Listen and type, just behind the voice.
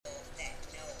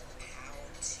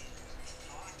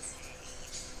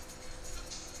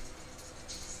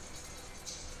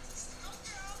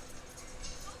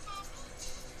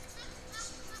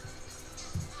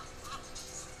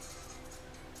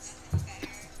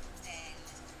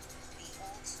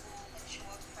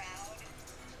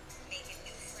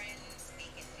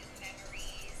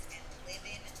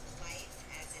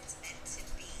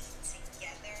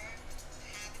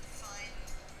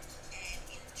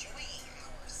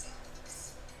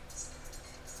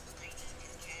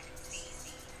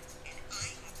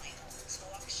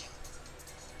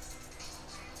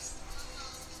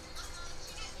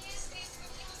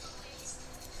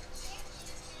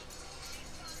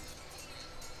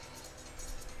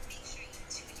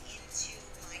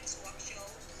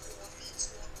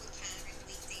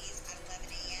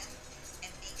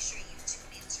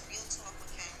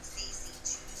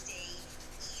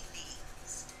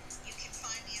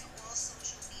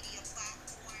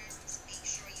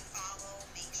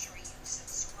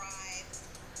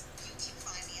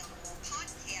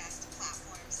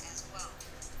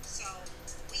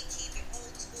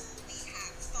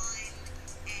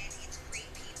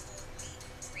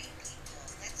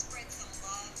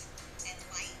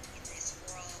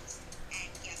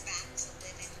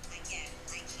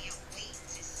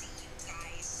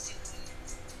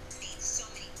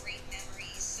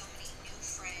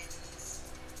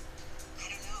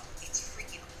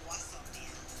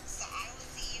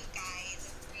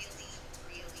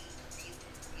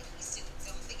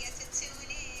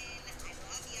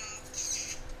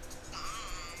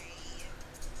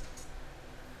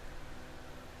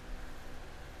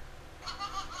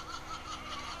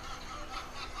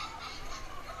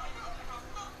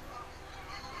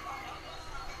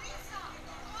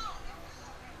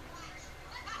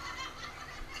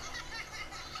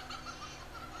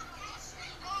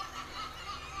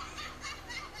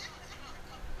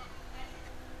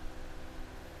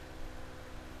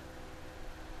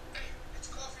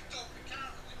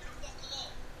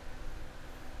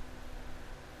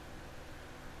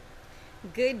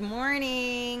Good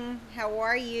morning. How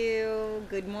are you?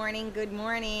 Good morning. Good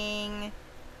morning.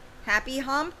 Happy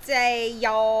hump day,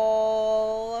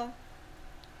 y'all.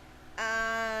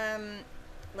 Um,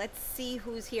 let's see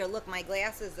who's here. Look, my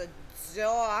glasses are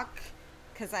dark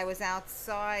because I was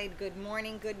outside. Good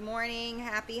morning. Good morning.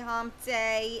 Happy hump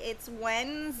day. It's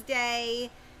Wednesday.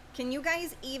 Can you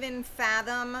guys even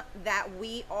fathom that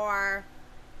we are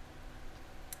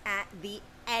at the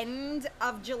end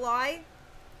of July?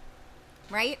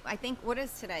 Right? I think, what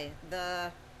is today?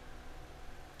 The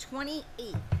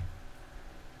 28th.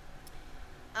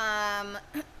 Um,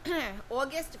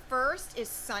 August 1st is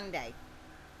Sunday.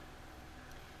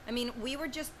 I mean, we were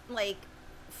just like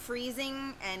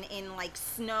freezing and in like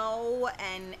snow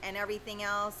and everything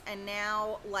else, and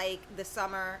now like the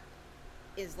summer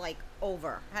is like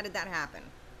over. How did that happen?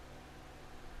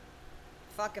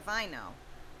 Fuck if I know.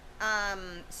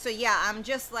 So yeah, I'm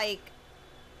just like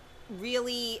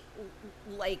really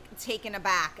like taken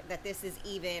aback that this is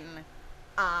even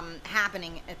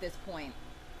happening at this point.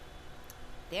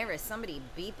 There is somebody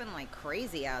beeping like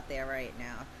crazy out there right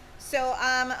now. So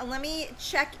let me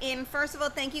check in. First of all,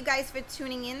 thank you guys for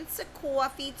tuning in to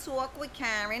Coffee Talk with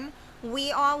Karen.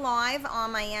 We are live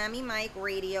on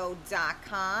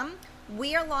MiamiMikeRadio.com.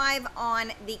 We are live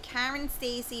on the Karen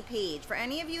Stacy page. For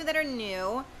any of you that are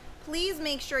new, please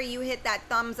make sure you hit that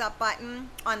thumbs up button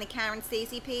on the Karen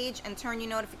Stacy page and turn your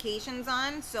notifications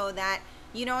on so that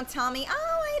you don't tell me,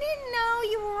 oh, I didn't know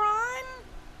you were on.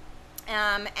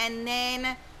 And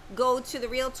then go to the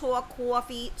Real Talk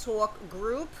Coffee Talk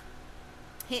group.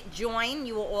 Hit join.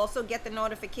 You will also get the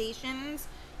notifications.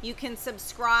 You can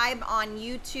subscribe on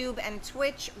YouTube and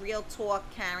Twitch, Real Talk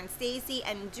Karen Stacy.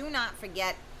 And do not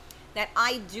forget that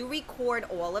I do record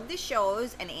all of the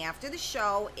shows, and after the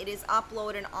show, it is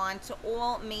uploaded onto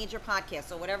all major podcasts.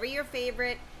 So whatever your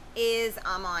favorite is,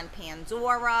 I'm on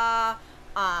Pandora,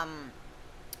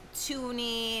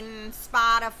 TuneIn,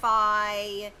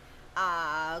 Spotify,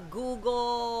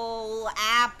 Google,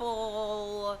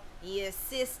 Apple, your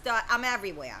sister. I'm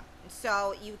everywhere.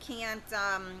 So you can't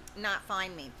not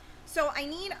find me. So I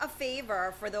need a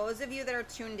favor for those of you that are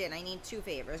tuned in. I need two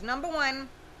favors. Number one,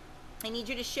 I need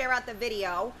you to share out the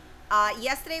video.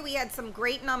 Yesterday we had some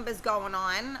great numbers going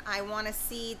on. I want to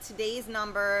see today's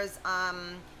numbers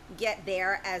get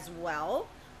there as well.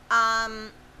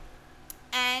 And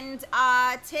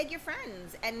tag your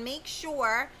friends and make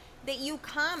sure that you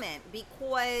comment,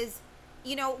 because,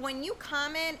 you know, when you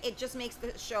comment, it just makes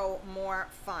the show more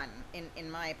fun, in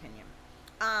my opinion.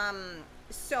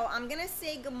 So I'm going to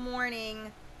say good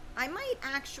morning. I might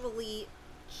actually...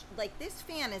 like, this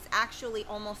fan is actually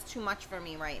almost too much for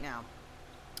me right now.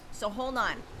 So hold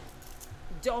on.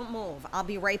 Don't move. I'll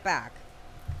be right back.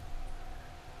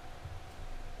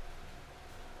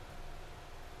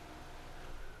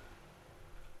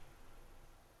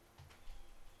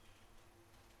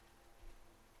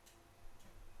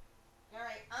 All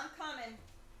right, I'm coming.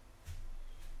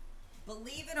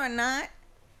 Believe it or not,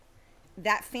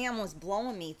 that fan was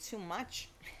blowing me too much.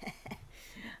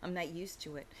 I'm not used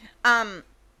to it.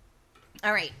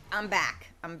 All right, I'm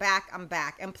back. I'm back.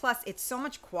 And plus, it's so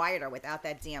much quieter without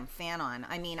that damn fan on.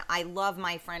 I mean, I love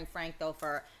my friend Frank, though,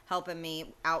 for helping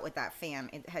me out with that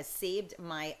fan. It has saved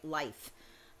my life.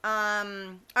 All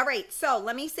right, so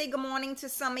let me say good morning to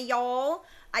some of y'all.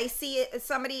 I see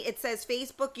somebody, it says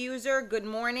Facebook user, good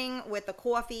morning with a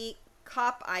coffee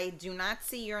cup. I do not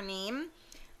see your name.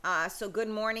 So good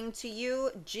morning to you.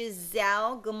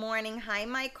 Giselle, good morning. Hi,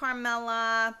 my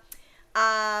Carmela.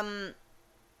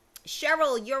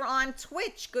 Cheryl, you're on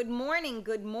Twitch. Good morning.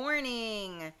 Good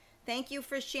morning. Thank you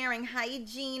for sharing. Hi,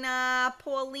 Gina.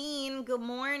 Pauline, good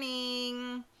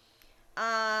morning.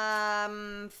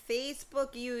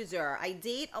 Facebook user. I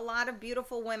date a lot of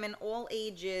beautiful women, all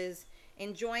ages,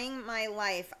 enjoying my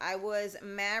life. I was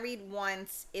married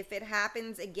once. If it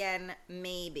happens again,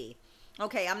 maybe.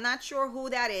 Okay, I'm not sure who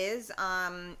that is.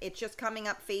 It's just coming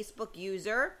up Facebook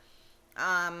user.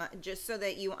 Just so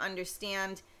that you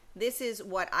understand, this is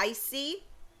what I see,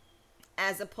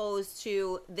 as opposed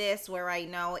to this where I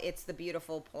know it's the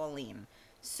beautiful Pauline.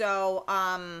 So,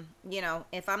 you know,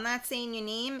 if I'm not saying your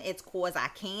name, it's cause I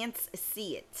can't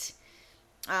see it.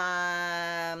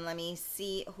 Let me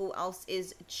see who else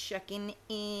is checking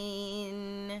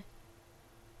in.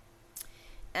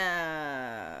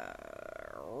 I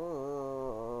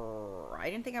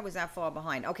didn't think I was that far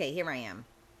behind. Okay, here I am.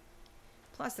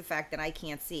 Plus the fact that I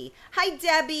can't see. Hi,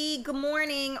 Debbie. Good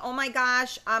morning. Oh my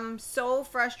gosh, I'm so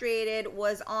frustrated.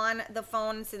 Was on the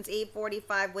phone since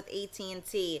 8:45 with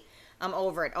AT&T. I'm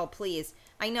over it. Oh, please.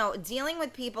 I know dealing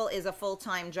with people is a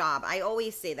full-time job. I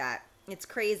always say that. It's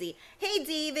crazy. Hey,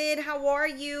 David, how are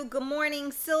you? Good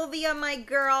morning, Sylvia, my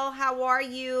girl. How are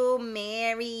you?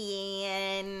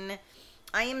 Marianne.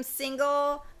 I am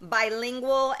single,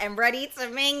 bilingual, and ready to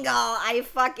mingle. I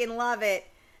fucking love it.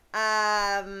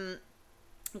 Glad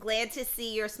to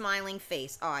see your smiling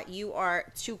face. You are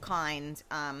too kind.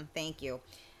 Thank you.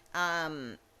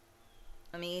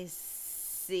 Let me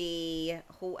see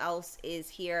who else is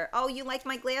here. Oh, you like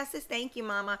my glasses? Thank you,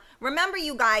 Mama. Remember,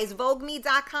 you guys,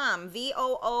 VogueMe.com.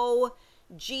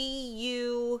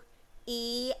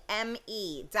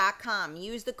 VOOGUEME.com.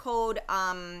 Use the code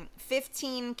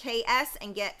 15KS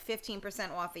and get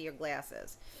 15% off of your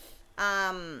glasses.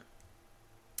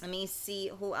 Let me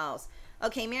see who else.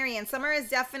 Okay, Marianne, summer is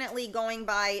definitely going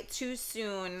by too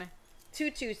soon.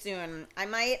 Too soon. I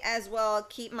might as well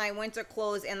keep my winter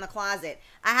clothes in the closet.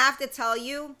 I have to tell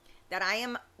you that I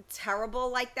am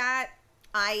terrible like that.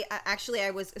 I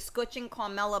was scutching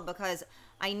Carmela because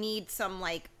I need some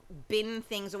like bin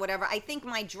things or whatever. I think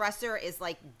my dresser is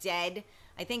like dead.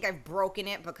 I think I've broken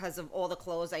it because of all the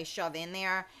clothes I shove in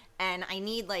there, and I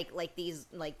need like these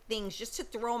like things just to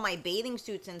throw my bathing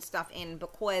suits and stuff in,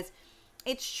 because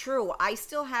it's true. I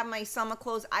still have my summer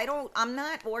clothes. I'm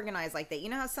not organized like that. You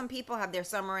know how some people have their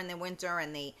summer and their winter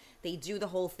and they do the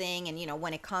whole thing, and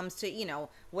when it comes to,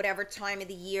 whatever time of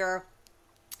the year,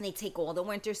 they take all the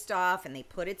winter stuff and they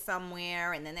put it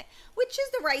somewhere, and then which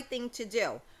is the right thing to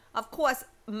do. Of course,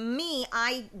 me,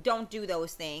 I don't do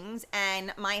those things,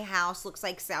 and my house looks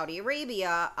like Saudi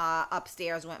Arabia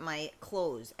upstairs with my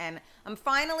clothes. And I'm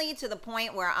finally to the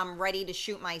point where I'm ready to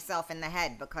shoot myself in the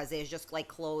head because there's just like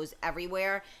clothes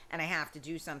everywhere, and I have to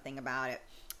do something about it.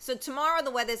 So tomorrow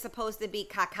the weather's supposed to be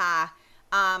caca.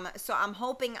 So I'm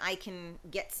hoping I can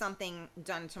get something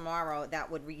done tomorrow that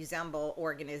would resemble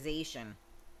organization.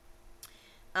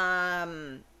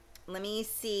 Let me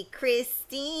see.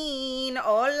 Christine.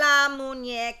 Hola,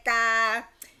 muñeca.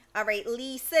 All right.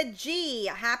 Lisa G.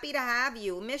 Happy to have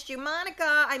you. Missed you.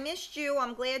 Monica, I missed you.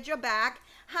 I'm glad you're back.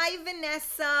 Hi,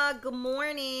 Vanessa. Good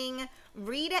morning.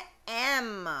 Rita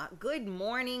M. Good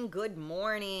morning. Good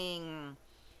morning.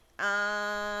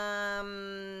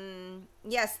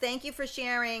 Yes, thank you for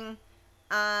sharing.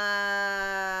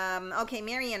 Okay,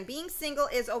 Marianne. Being single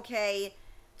is okay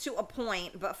to a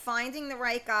point, but finding the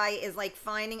right guy is like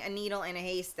finding a needle in a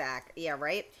haystack. Yeah,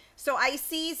 right? So I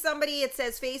see somebody, it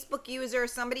says Facebook user,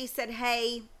 somebody said,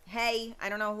 hey, I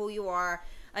don't know who you are.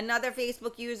 Another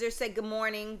Facebook user said, good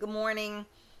morning.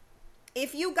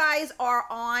 If you guys are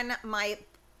on my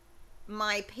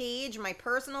page, my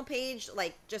personal page,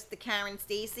 like just the Karen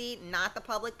Stacy, not the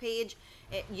public page,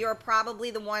 you're probably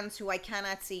the ones who I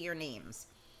cannot see your names.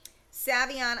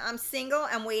 Savion, I'm single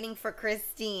and waiting for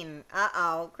Christine.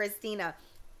 Christina.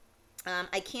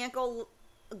 I can't go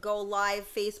live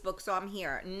Facebook, so I'm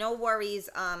here. No worries,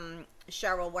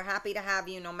 Cheryl. We're happy to have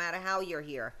you no matter how you're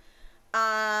here.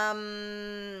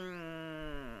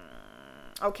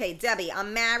 Okay, Debbie,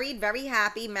 I'm married, very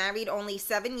happy. Married only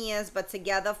 7 years, but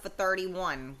together for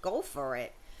 31. Go for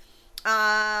it.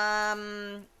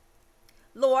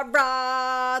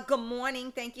 Laura, good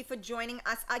morning. Thank you for joining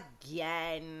us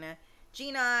again.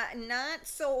 Gina, not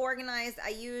so organized.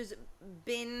 I use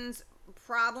bins.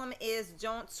 Problem is,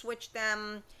 don't switch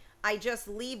them. I just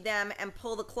leave them and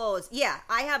pull the clothes. Yeah,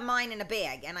 I have mine in a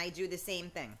bag, and I do the same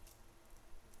thing.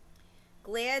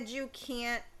 Glad you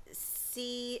can't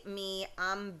see me.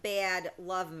 I'm bad.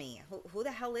 Love me. Who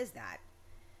the hell is that?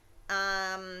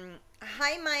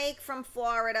 Hi, Mike from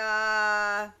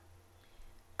Florida.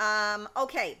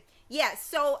 Okay. Yeah,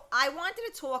 so I wanted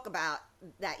to talk about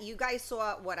that. You guys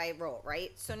saw what I wrote,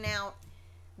 right? So now,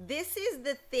 this is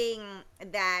the thing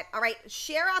that, all right,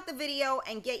 share out the video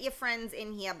and get your friends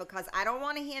in here, because I don't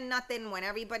want to hear nothing when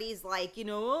everybody's like,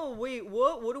 oh, wait,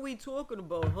 what? What are we talking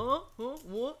about? Huh?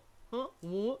 What?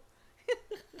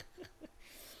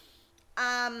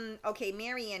 Okay,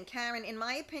 Marianne, Karen, in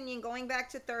my opinion, going back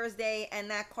to Thursday, and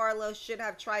that Carlos should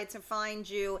have tried to find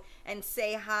you and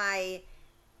say hi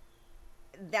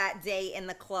that day in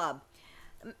the club.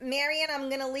 Marianne, I'm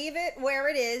going to leave it where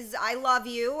it is. I love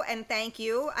you and thank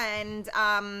you. And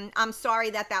I'm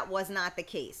sorry that was not the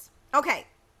case. Okay,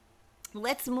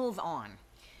 let's move on.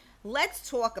 Let's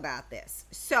talk about this.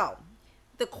 So,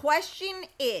 the question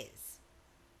is,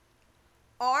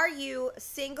 are you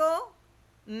single,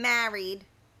 married,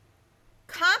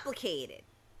 complicated?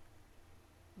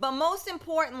 But most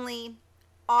importantly,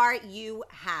 are you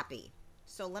happy?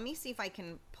 So let me see if I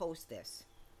can post this.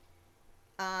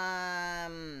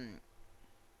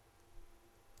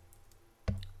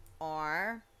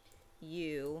 Are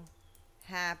you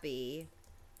happy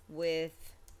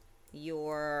with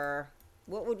your,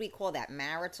 what would we call that,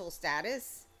 marital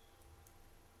status?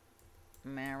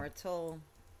 Marital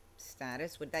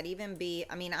status. Would that even be?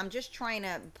 I mean, I'm just trying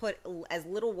to put as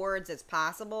little words as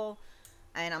possible.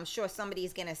 And I'm sure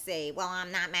somebody's going to say, well,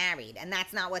 I'm not married. And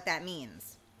that's not what that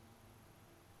means.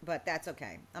 But that's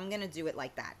okay. I'm going to do it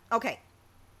like that. Okay.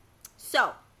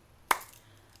 So,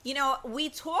 we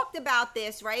talked about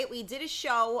this, right? We did a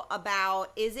show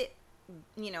about, is it,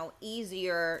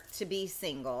 easier to be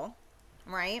single,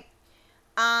 right?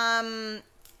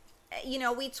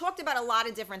 We talked about a lot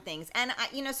of different things. And,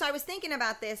 so I was thinking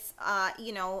about this, I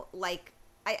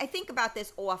think about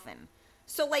this often.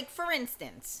 So, like, for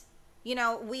instance,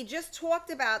 we just talked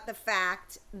about the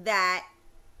fact that,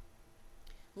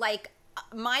 like,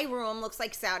 my room looks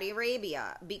like Saudi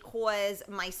Arabia because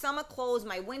my summer clothes,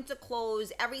 my winter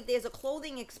clothes, there's a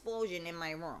clothing explosion in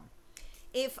my room.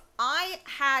 If I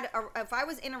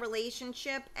was in a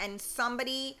relationship and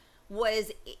somebody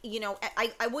was,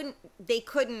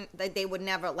 they would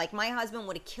never, like, my husband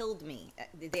would have killed me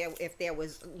if there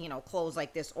was, clothes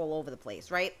like this all over the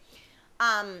place, right?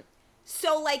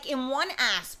 So, like, in one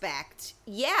aspect,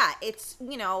 yeah, it's,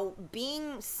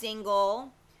 being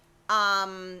single,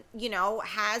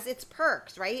 has its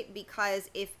perks, right? Because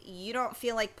if you don't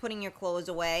feel like putting your clothes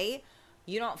away,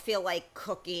 you don't feel like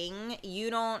cooking, you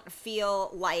don't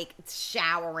feel like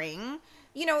showering,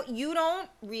 you don't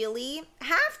really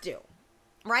have to,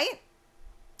 right?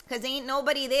 Because ain't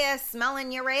nobody there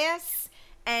smelling your ass.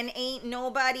 And ain't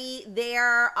nobody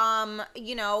there, telling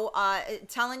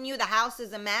you the house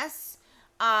is a mess,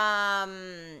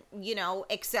 et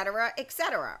cetera,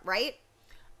 right?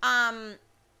 And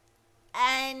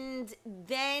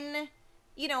then,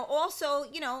 also,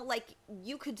 like,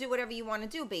 you could do whatever you want to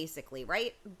do, basically,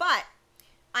 right? But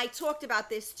I talked about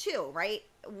this too, right?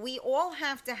 We all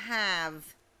have to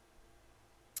have,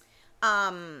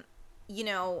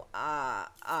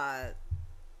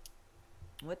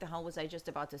 what the hell was I just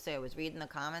about to say? I was reading the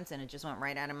comments and it just went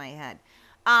right out of my head.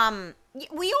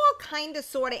 We all kind of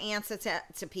sort of answer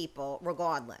to people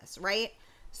regardless, right?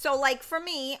 So, like, for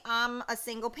me, I'm a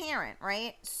single parent,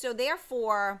 right? So,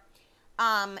 therefore,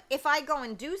 if I go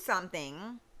and do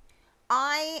something,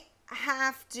 I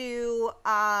have to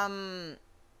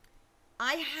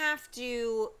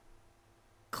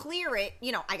clear it.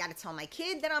 I got to tell my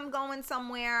kid that I'm going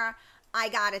somewhere. I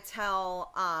got to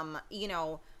tell,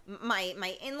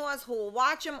 my in-laws who will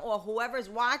watch him or whoever's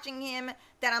watching him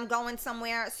that I'm going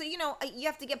somewhere. So, you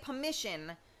have to get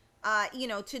permission,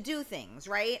 to do things,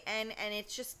 right? And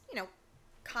it's just,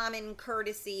 common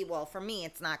courtesy. Well, for me,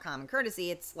 it's not common courtesy.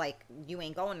 It's like you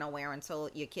ain't going nowhere until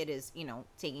your kid is,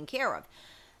 taken care of.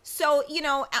 So,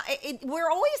 we're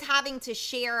always having to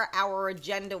share our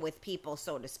agenda with people,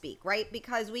 so to speak, right?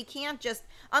 Because we can't just,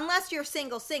 unless you're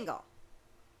single,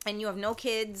 and you have no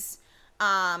kids,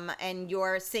 and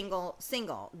you're single,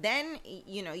 then,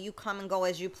 you come and go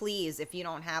as you please if you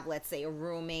don't have, let's say, a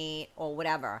roommate or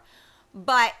whatever.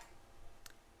 But,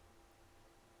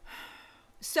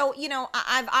 so,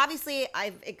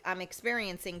 I'm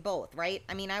experiencing both, right?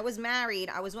 I mean, I was married.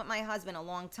 I was with my husband a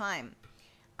long time.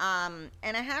 And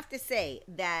I have to say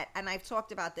that, and I've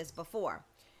talked about this before,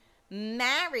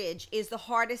 marriage is the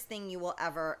hardest thing you will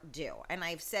ever do. And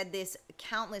I've said this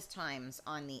countless times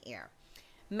on the air.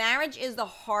 Marriage is the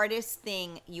hardest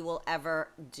thing you will ever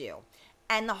do.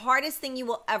 And the hardest thing you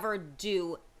will ever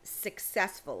do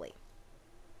successfully.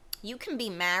 You can be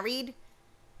married,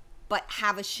 but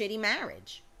have a shitty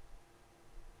marriage,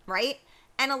 right?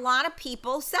 And a lot of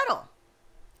people settle.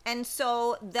 And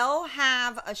so they'll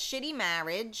have a shitty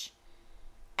marriage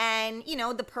and,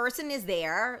 the person is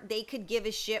there. They could give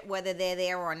a shit whether they're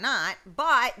there or not,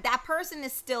 but that person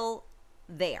is still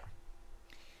there.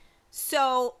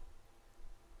 So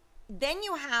then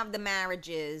you have the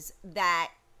marriages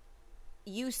that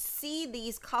you see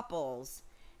these couples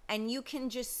and you can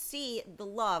just see the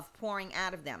love pouring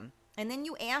out of them. And then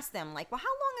you ask them, like, well, how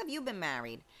long have you been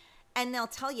married? And they'll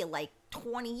tell you, like,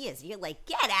 20 years. You're like,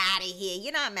 get out of here.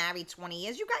 You're not married 20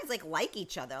 years. You guys, like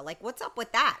each other. Like, what's up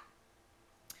with that?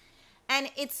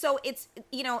 And it's,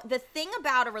 the thing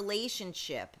about a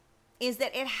relationship is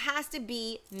that it has to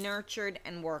be nurtured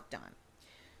and worked on.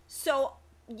 So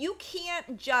you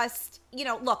can't just,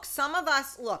 look, some of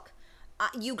us, I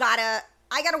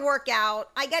gotta work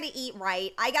out. I gotta eat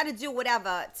right. I gotta do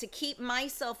whatever to keep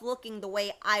myself looking the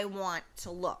way I want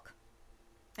to look.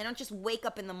 I don't just wake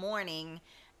up in the morning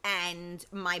and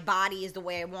my body is the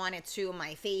way I want it to,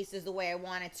 my face is the way I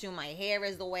want it to, my hair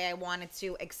is the way I want it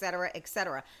to, etc.,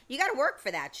 etc. You gotta work for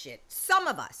that shit. Some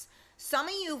of us. Some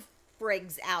of you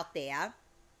frigs out there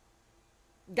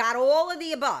got all of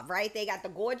the above, right? They got the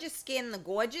gorgeous skin, the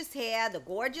gorgeous hair, the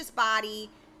gorgeous body,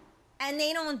 and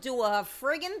they don't do a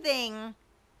friggin' thing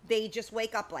they just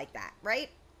wake up like that, right?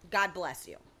 God bless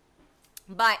you.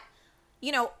 But,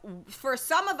 for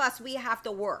some of us, we have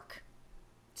to work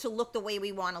to look the way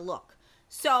we want to look.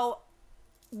 So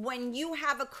when you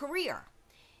have a career,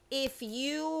 if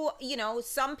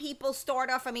some people start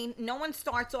off, no one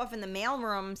starts off in the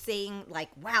mailroom saying like,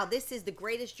 wow, this is the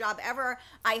greatest job ever.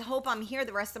 I hope I'm here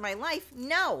the rest of my life.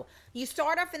 No, you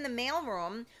start off in the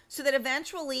mailroom so that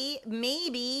eventually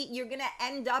maybe you're going to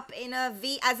end up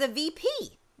as a VP,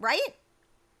 right?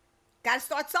 Got to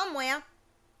start somewhere.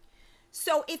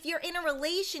 So if you're in a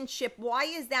relationship, why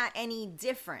is that any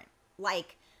different?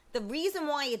 Like, the reason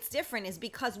why it's different is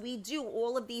because we do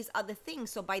all of these other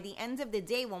things. So by the end of the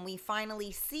day, when we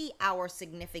finally see our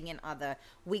significant other,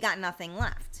 we got nothing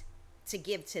left to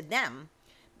give to them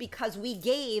because we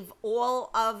gave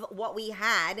all of what we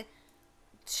had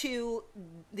to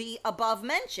the above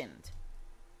mentioned.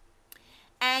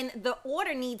 And the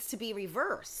order needs to be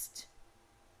reversed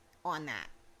on that,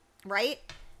 right?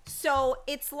 So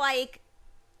it's like,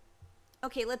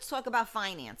 okay, let's talk about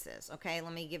finances. Okay,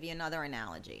 let me give you another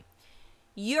analogy.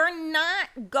 You're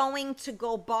not going to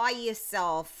go buy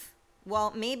yourself,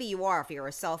 well, maybe you are if you're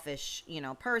a selfish,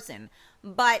 person.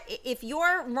 But if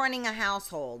you're running a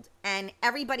household and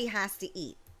everybody has to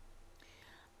eat,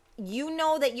 you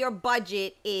know that your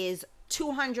budget is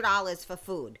 $200 for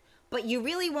food, but you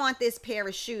really want this pair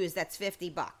of shoes that's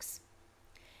 $50.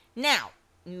 Now,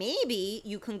 maybe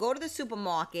you can go to the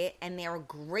supermarket and there are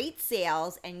great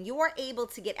sales and you're able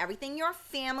to get everything your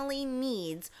family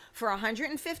needs for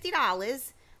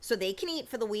 $150 so they can eat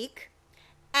for the week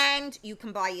and you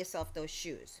can buy yourself those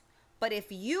shoes. But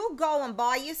if you go and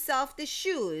buy yourself the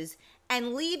shoes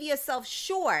and leave yourself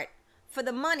short for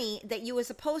the money that you were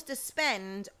supposed to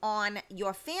spend on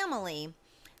your family,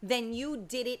 then you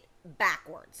did it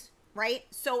backwards, right?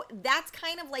 So that's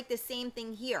kind of like the same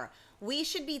thing here. We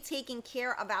should be taking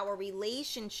care of our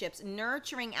relationships,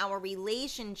 nurturing our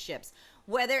relationships,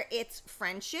 whether it's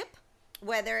friendship,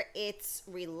 whether it's,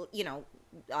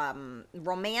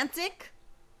 romantic,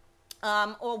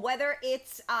 or whether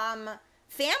it's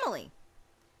family,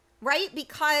 right?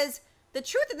 Because the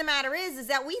truth of the matter is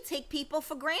that we take people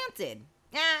for granted.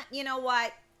 You know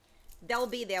what? They'll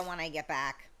be there when I get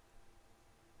back.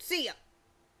 See ya,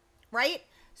 right?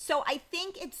 So I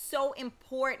think it's so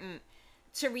important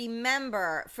to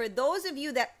remember, for those of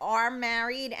you that are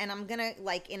married, and I'm gonna,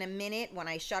 in a minute when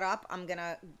I shut up, I'm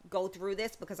gonna go through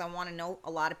this because I want to know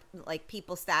a lot of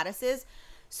people's statuses.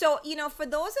 So, for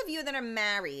those of you that are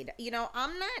married,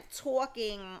 I'm not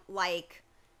talking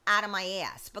out of my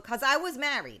ass, because I was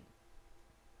married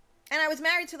and I was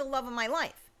married to the love of my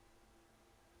life.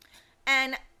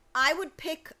 And I would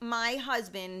pick my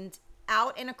husband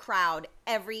out in a crowd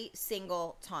every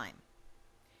single time.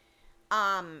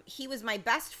 He was my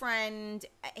best friend.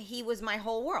 He was my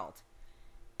whole world.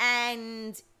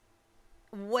 And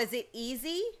was it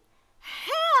easy?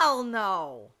 Hell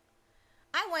no.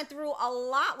 I went through a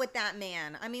lot with that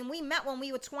man. We met when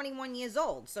we were 21 years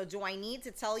old. So do I need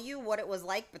to tell you what it was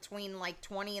like between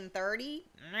 20 and 30?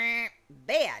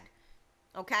 Bad.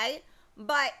 Okay?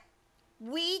 But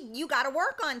you got to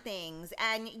work on things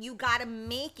and you got to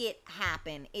make it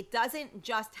happen. It doesn't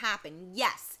just happen.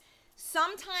 Yes.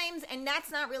 Sometimes, and that's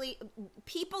not really,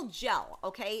 people gel,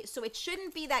 okay? So it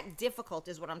shouldn't be that difficult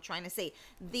is what I'm trying to say.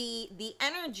 The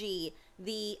energy,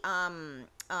 what's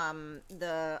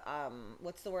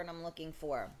the word I'm looking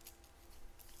for?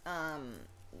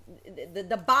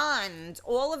 The bond,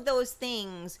 all of those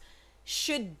things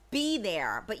should be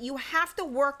there, but you have to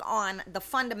work on the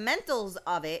fundamentals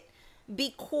of it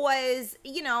because,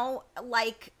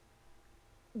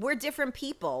 we're different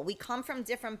people. We come from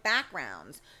different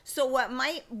backgrounds. So what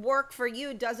might work for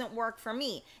you doesn't work for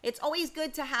me. It's always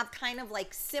good to have kind of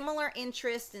similar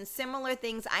interests and similar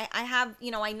things. I have,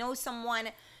 I know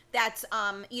someone that's,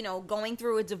 going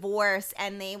through a divorce,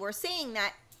 and they were saying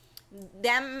that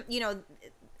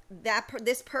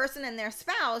this person and their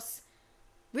spouse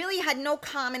really had no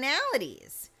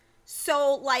commonalities.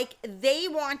 So they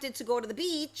wanted to go to the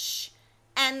beach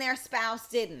and their spouse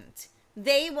didn't.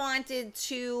 They wanted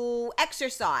to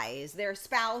exercise. Their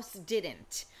spouse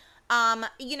didn't.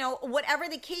 Whatever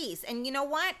the case. And you know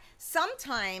what?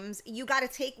 Sometimes you got to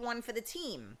take one for the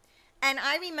team. And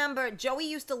I remember Joey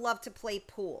used to love to play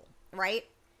pool, right?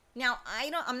 Now,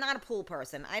 I'm not a pool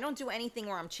person. I don't do anything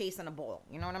where I'm chasing a ball.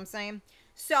 You know what I'm saying?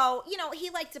 So, he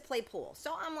liked to play pool.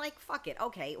 So I'm like, fuck it.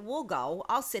 Okay, we'll go.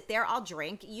 I'll sit there. I'll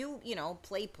drink. You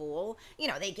play pool.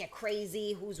 They get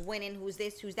crazy. Who's winning? Who's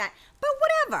this? Who's that? But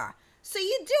whatever. So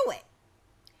you do it.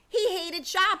 He hated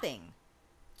shopping.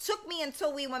 Took me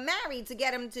until we were married to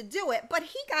get him to do it, but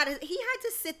he had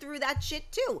to sit through that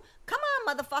shit too. Come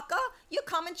on, motherfucker. You're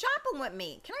coming shopping with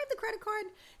me. Can I have the credit card?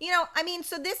 I mean,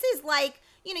 so this is like,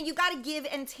 you got to give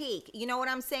and take. You know what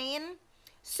I'm saying?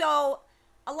 So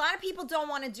a lot of people don't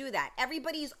want to do that.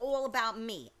 Everybody's all about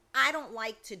me. I don't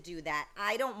like to do that.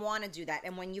 I don't want to do that.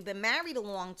 And when you've been married a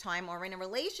long time or in a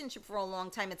relationship for a long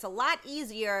time, it's a lot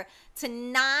easier to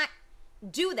not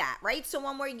do that, right? So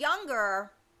when we're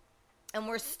younger and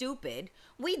we're stupid,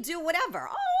 we do whatever.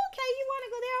 Oh, okay, you want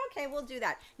to go there? Okay, we'll do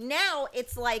that. Now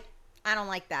it's like, I don't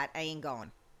like that. I ain't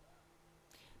going.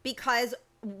 Because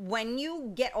when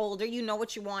you get older, you know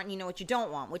what you want and you know what you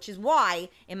don't want, which is why,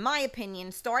 in my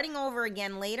opinion, starting over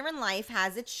again later in life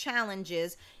has its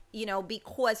challenges,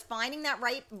 because finding that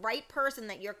right person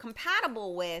that you're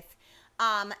compatible with,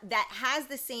 that has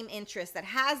the same interests, that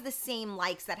has the same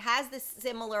likes, that has the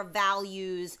similar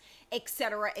values,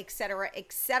 etc., etc.,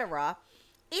 etc.,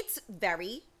 it's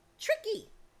very tricky.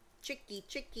 Tricky.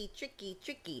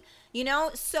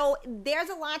 So there's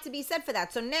a lot to be said for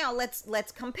that. So now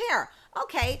let's compare.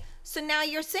 Okay, so now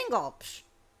you're single. Psh,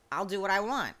 I'll do what I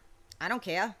want. I don't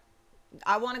care.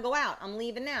 I want to go out. I'm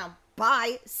leaving now.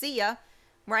 Bye. See ya.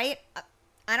 Right?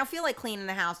 I don't feel like cleaning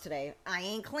the house today. I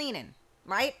ain't cleaning.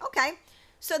 Right? Okay.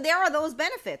 So there are those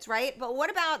benefits, right? But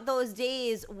what about those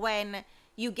days when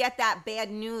you get that bad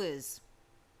news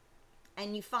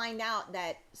and you find out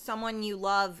that someone you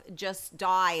love just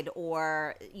died,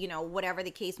 or, whatever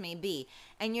the case may be,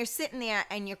 and you're sitting there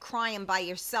and you're crying by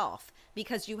yourself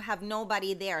because you have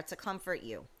nobody there to comfort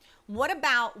you? What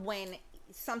about when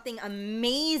something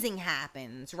amazing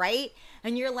happens, right?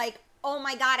 And you're like, oh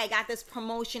my God, I got this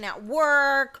promotion at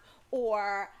work,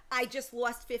 or I just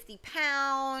lost 50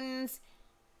 pounds,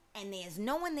 and there's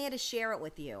no one there to share it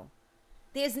with you.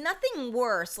 There's nothing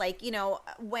worse, like,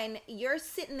 when you're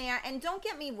sitting there, and don't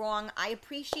get me wrong, I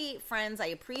appreciate friends, I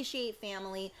appreciate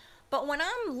family, but when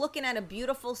I'm looking at a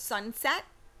beautiful sunset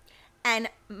and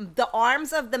the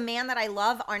arms of the man that I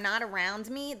love are not around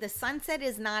me, the sunset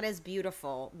is not as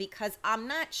beautiful because I'm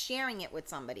not sharing it with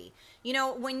somebody.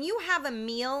 When you have a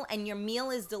meal and your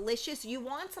meal is delicious, you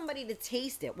want somebody to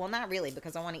taste it. Well, not really,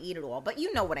 because I want to eat it all, but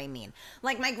you know what I mean.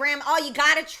 Like my grandma, oh, you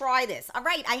got to try this. All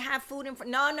right, I have food in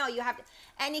front. No, you have to.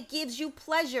 And it gives you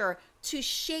pleasure to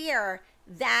share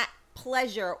that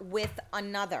pleasure with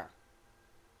another.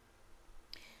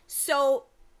 So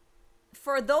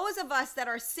for those of us that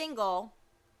are single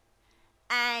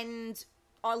and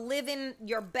are living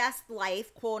your best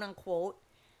life, quote unquote,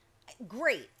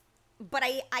 great. But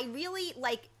I really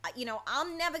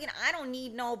I'm never gonna, I don't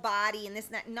need nobody and this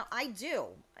and that. No, I do.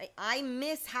 I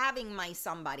miss having my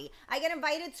somebody. I get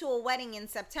invited to a wedding in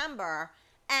September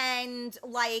and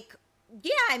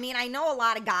yeah, I mean, I know a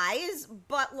lot of guys,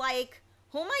 but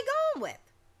who am I going with?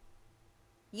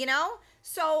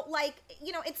 So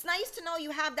it's nice to know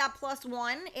you have that plus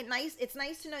one. It's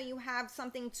nice to know you have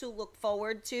something to look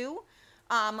forward to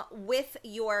with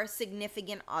your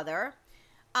significant other.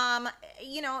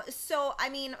 So I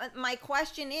mean, my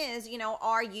question is,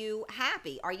 are you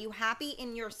happy? Are you happy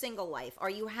in your single life? Are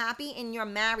you happy in your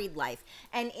married life?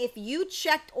 And if you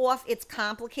checked off it's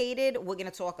complicated, we're going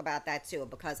to talk about that too,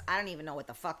 because I don't even know what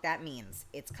the fuck that means.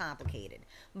 It's complicated.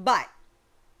 But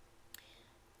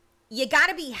you got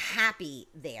to be happy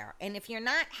there. And if you're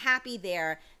not happy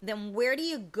there, then where do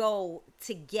you go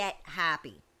to get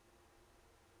happy?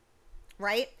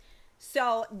 Right?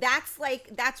 So that's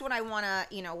what I want to,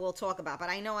 we'll talk about. But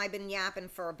I know I've been yapping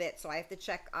for a bit, so I have to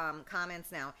check comments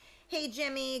now. Hey,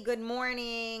 Jimmy, good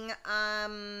morning.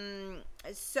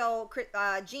 So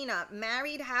Gina,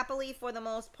 married happily for the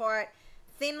most part.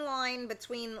 Thin line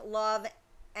between love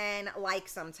and like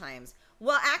sometimes.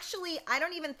 Well, actually, I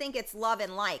don't even think it's love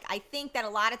and like. I think that a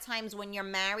lot of times when you're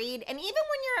married, and even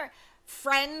when you're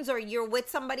friends or you're with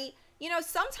somebody,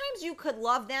 sometimes you could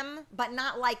love them but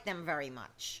not like them very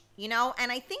much, and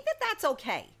I think that that's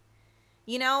okay,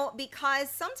 because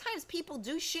sometimes people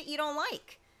do shit you don't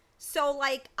like. So,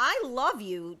 I love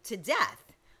you to death,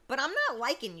 but I'm not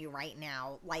liking you right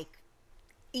now,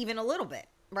 even a little bit,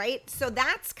 right? So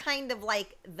that's kind of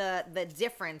the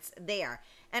difference there.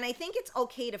 And I think it's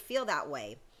okay to feel that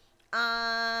way.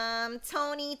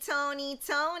 Tony.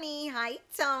 Hi,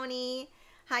 Tony.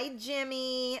 Hi,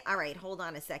 Jimmy. All right, hold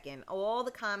on a second. All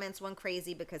the comments went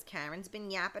crazy because Karen's been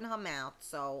yapping her mouth.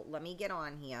 So let me get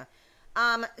on here.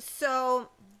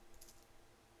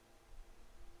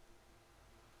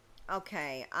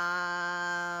 Okay.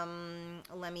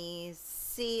 Let me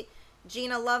see.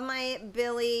 Gina, love my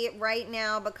Billy right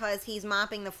now because he's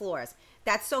mopping the floors.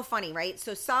 That's so funny, right?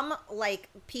 So some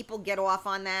people get off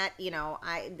on that,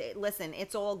 listen,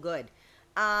 it's all good.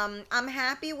 I'm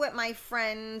happy with my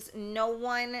friends. No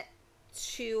one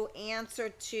to answer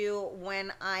to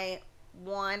when I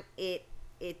want it.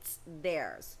 It's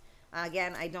theirs.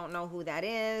 Again, I don't know who that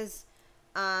is.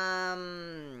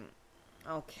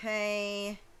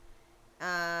 Okay.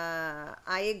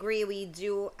 I agree. We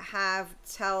do have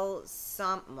tell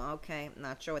some. Okay,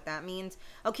 not sure what that means.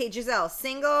 Okay, Giselle,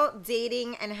 single,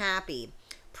 dating, and happy.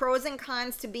 Pros and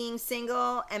cons to being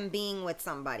single and being with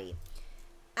somebody.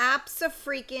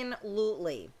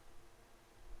 Abso-freaking-lutely.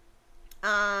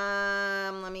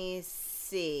 Let me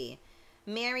see.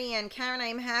 Marianne, Karen, I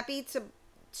am happy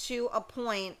to a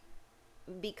point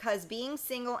because being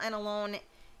single and alone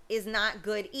is not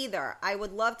good either. I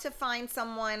would love to find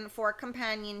someone for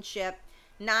companionship,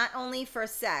 not only for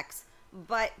sex,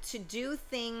 but to do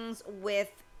things with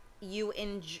you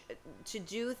to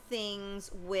do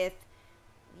things with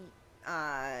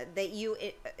that you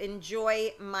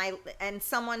enjoy my and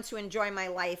someone to enjoy my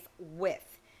life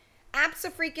with.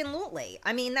 Abso-freaking-lutely.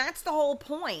 I mean, that's the whole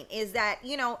point, is that, I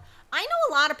know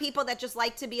a lot of people that just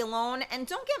like to be alone, and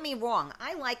don't get me wrong,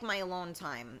 I like my alone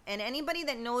time. And anybody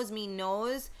that knows me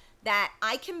knows that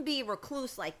I can be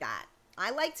recluse like that.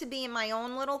 I like to be in my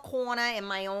own little corner, in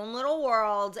my own little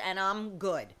world, and I'm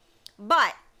good.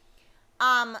 But,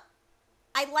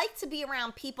 I like to be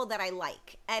around people that I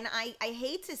like. And I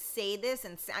hate to say this,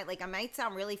 and I might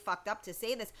sound really fucked up to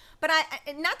say this, but not that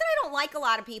I don't like a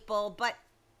lot of people, but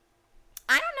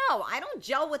I don't know. I don't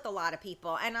gel with a lot of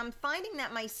people. And I'm finding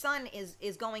that my son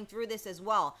is going through this as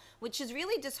well, which is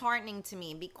really disheartening to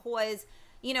me because,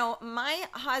 my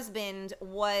husband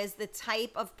was the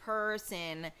type of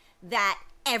person that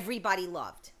everybody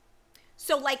loved.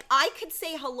 So, I could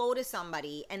say hello to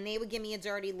somebody and they would give me a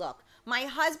dirty look. My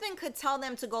husband could tell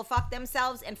them to go fuck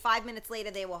themselves, and 5 minutes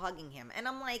later they were hugging him. And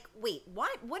I'm like, wait,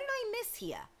 what? What did I miss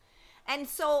here? And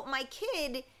so my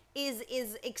kid is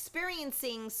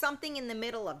experiencing something in the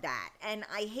middle of that, and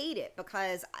I hate it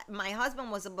because my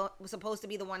husband was supposed to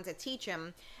be the one to teach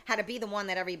him how to be the one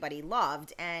that everybody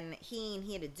loved, and he ain't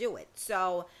here to do it.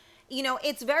 So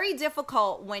it's very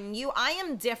difficult when I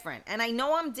am different, and I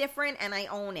know I'm different, and I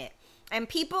own it, and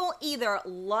people either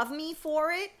love me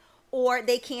for it or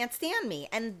they can't stand me,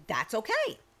 and that's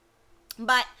okay.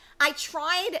 But I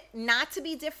tried not to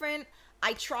be different.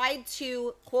 I tried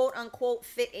to quote unquote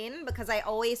fit in because I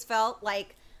always felt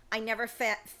like I never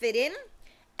fit in.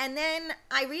 And then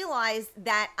I realized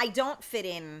that I don't fit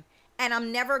in and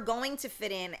I'm never going to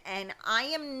fit in. And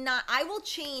I will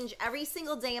change every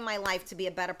single day in my life to be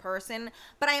a better person,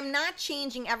 but I am not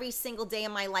changing every single day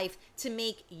in my life to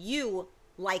make you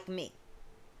like me.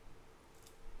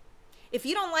 If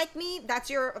you don't like me,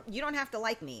 you don't have to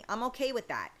like me. I'm okay with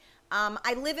that.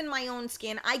 I live in my own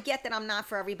skin. I get that I'm not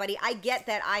for everybody. I get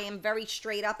that I am very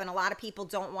straight up and a lot of people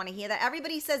don't want to hear that.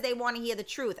 Everybody says they want to hear the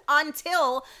truth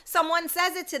until someone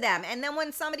says it to them. And then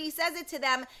when somebody says it to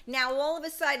them, now all of a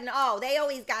sudden, they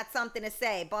always got something to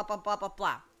say, blah, blah, blah, blah,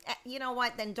 blah. You know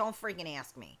what? Then don't freaking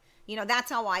ask me.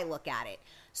 That's how I look at it.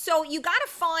 So you got to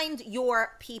find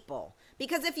your people.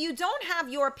 Because if you don't have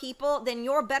your people, then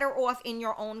you're better off in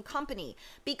your own company.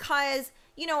 Because,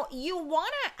 you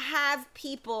want to have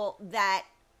people that,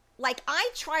 I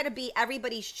try to be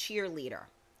everybody's cheerleader.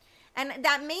 And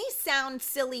that may sound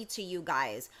silly to you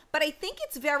guys, but I think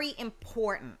it's very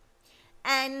important.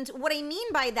 And what I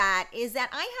mean by that is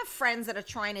that I have friends that are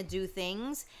trying to do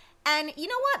things. And you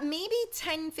know what? Maybe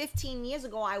 10, 15 years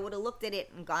ago, I would have looked at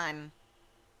it and gone,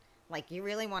 you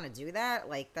really want to do that?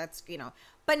 That's,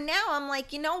 But now I'm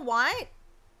like, you know what?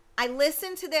 I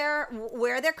listen to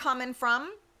where they're coming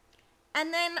from.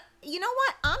 And then, you know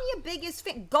what? I'm your biggest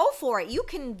fan. Go for it. You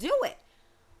can do it.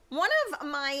 One of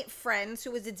my friends,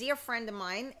 who was a dear friend of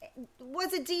mine,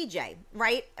 was a DJ,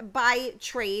 right? By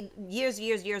trade years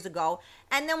ago.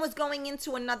 And then was going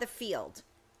into another field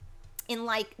in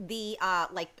the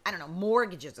I don't know,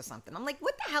 mortgages or something. I'm like,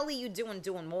 what the hell are you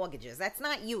doing mortgages? That's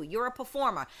not you. You're a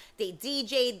performer. They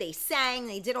DJ'd, they sang,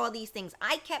 they did all these things.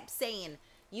 I kept saying,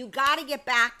 you got to get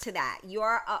back to that.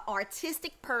 You're an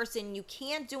artistic person. You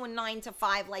can't do a 9 to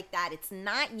 5 like that. It's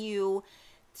not you.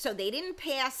 So they didn't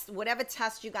pass whatever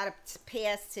test you got to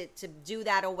pass to do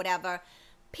that or whatever.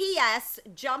 P.S.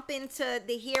 Jump into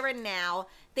the here and now.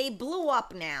 They blew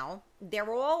up now.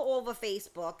 They're all over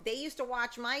Facebook. They used to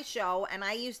watch my show, and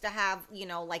I used to have,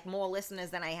 more listeners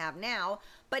than I have now.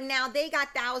 But now they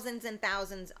got thousands and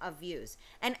thousands of views.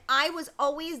 And I was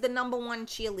always the number one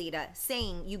cheerleader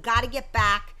saying, you got to get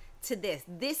back to this.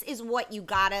 This is what you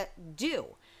got to do.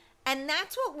 And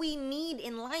that's what we need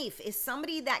in life, is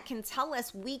somebody that can tell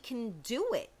us we can do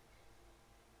it.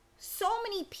 So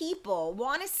many people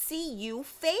want to see you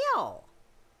fail.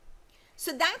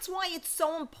 So that's why it's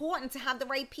so important to have the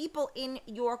right people in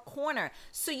your corner.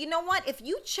 So you know what? If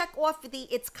you check off the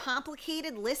it's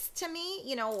complicated list to me,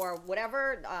 or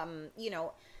whatever,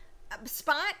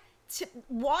 spot,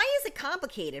 why is it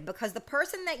complicated? Because the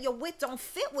person that you're with don't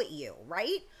fit with you,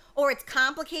 right? Or it's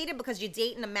complicated because you're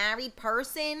dating a married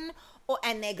person,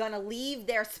 and they're gonna leave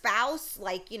their spouse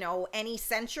any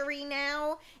century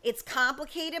now. It's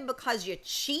complicated because you're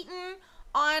cheating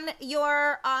on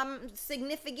your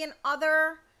significant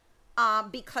other,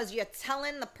 because you're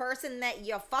telling the person that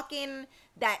you're fucking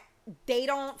that they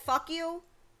don't fuck you,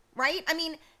 right? I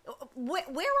mean, where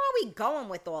are we going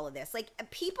with all of this?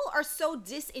 People are so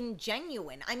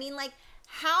disingenuous. I mean,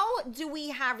 how do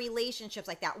we have relationships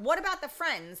like that? What about the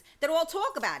friends that all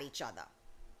talk about each other?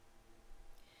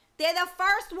 They're the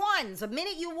first ones. The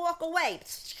minute you walk away,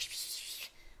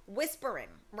 whispering,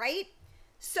 right?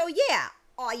 So yeah,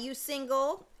 are you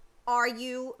single? Are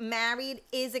you married?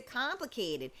 Is it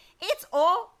complicated? It's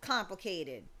all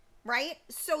complicated, right?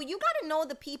 So you got to know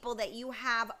the people that you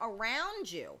have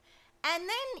around you. And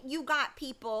then you got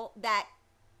people that,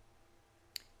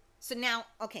 so now,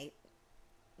 okay,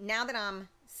 now that I'm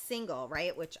single,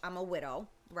 right, which I'm a widow,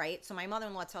 right? So my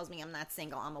mother-in-law tells me I'm not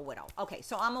single, I'm a widow. Okay,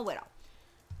 so I'm a widow.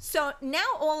 So now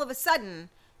all of a sudden,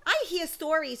 I hear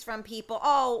stories from people,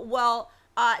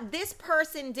 this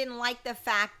person didn't like the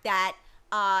fact that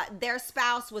their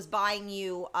spouse was buying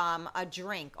you a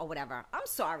drink or whatever. I'm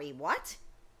sorry, what?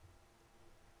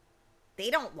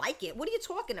 They don't like it? What are you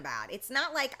talking about? It's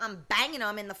not like I'm banging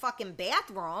them in the fucking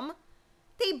bathroom.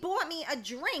 They bought me a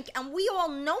drink and we all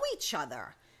know each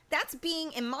other. That's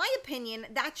being, in my opinion,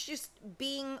 that's just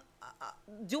being,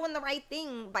 doing the right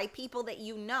thing by people that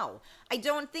you know. I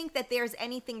don't think that there's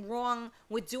anything wrong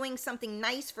with doing something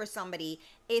nice for somebody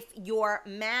if you're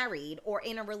married or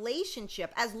in a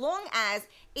relationship, as long as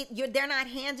they're not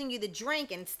handing you the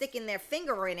drink and sticking their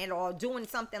finger in it or doing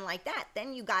something like that.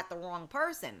 Then you got the wrong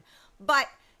person. But,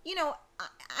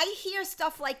 I hear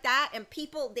stuff like that, and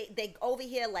people, they over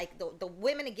here, the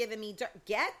women are giving me,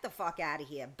 get the fuck out of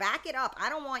here. Back it up. I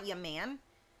don't want your man.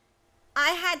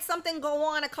 I had something go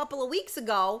on a couple of weeks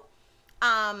ago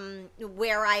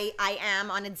where I am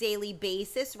on a daily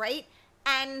basis, right?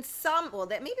 And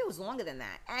maybe it was longer than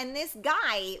that. And this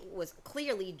guy was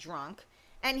clearly drunk.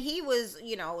 And he was,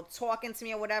 talking to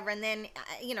me or whatever. And then,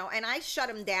 and I shut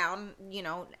him down,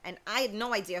 and I had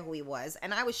no idea who he was.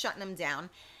 And I was shutting him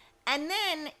down. And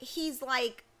then he's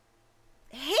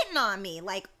hitting on me,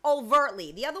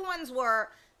 overtly. The other ones were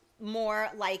more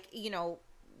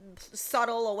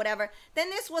subtle or whatever.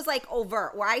 Then this was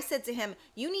overt, where I said to him,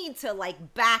 you need to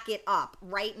back it up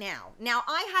right now. Now,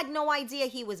 I had no idea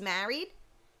he was married.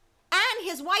 And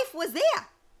his wife was there.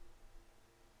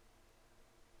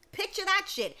 Picture that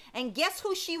shit. And guess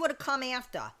who she would have come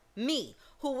after? Me,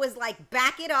 who was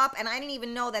back it up, and I didn't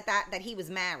even know that he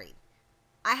was married.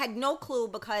 I had no clue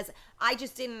because I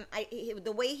just didn't,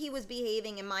 the way he was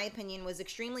behaving, in my opinion, was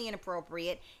extremely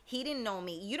inappropriate. He didn't know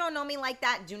me. You don't know me like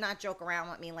that. Do not joke around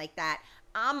with me like that.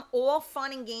 I'm all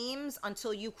fun and games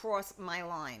until you cross my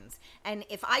lines. And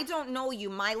if I don't know you,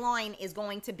 my line is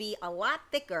going to be a lot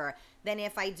thicker than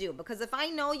if I do. Because if I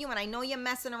know you and I know you're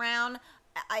messing around,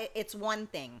 it's one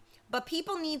thing. But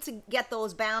people need to get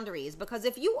those boundaries, because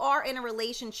if you are in a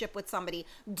relationship with somebody,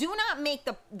 do not make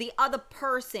the other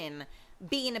person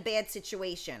be in a bad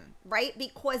situation, right?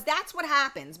 Because that's what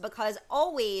happens. Because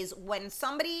always when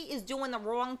somebody is doing the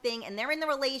wrong thing and they're in the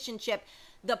relationship,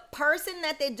 the person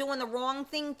that they're doing the wrong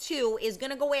thing to is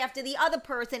going to go after the other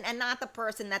person and not the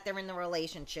person that they're in the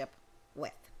relationship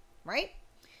with, right?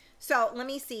 So let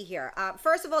me see here.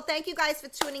 First of all, thank you guys for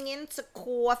tuning in to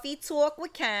Coffee Talk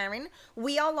with Karen.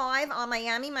 We are live on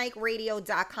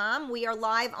MiamiMikeRadio.com. We are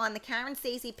live on the Karen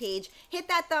Stacey page. Hit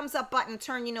that thumbs up button.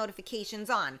 Turn your notifications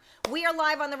on. We are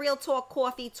live on the Real Talk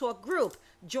Coffee Talk group.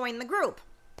 Join the group.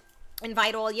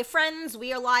 Invite all your friends.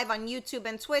 We are live on YouTube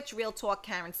and Twitch, Real Talk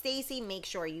Karen Stacey. Make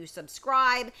sure you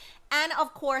subscribe. And,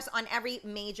 of course, on every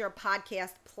major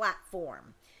podcast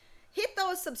platform. Hit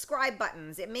those subscribe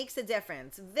buttons. It makes a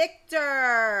difference.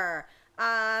 Victor,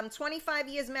 25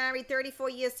 years married, 34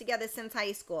 years together since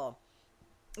high school.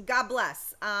 God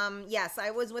bless. Yes,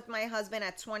 I was with my husband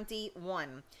at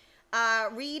 21.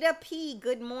 Rita P,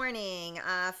 good morning.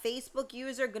 Facebook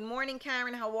user, good morning,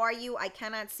 Karen. How are you? I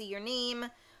cannot see your name.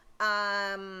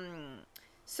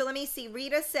 So let me see.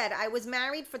 Rita said, I was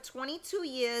married for 22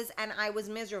 years and I was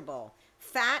miserable,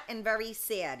 fat and very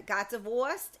sad. Got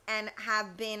divorced and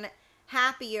have been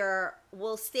happier.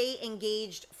 Will stay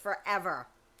engaged forever.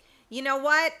 You know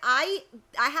what? I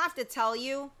have to tell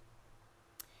you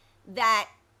that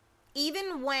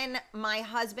even when my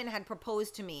husband had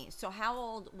proposed to me, so how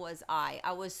old was I?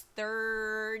 I was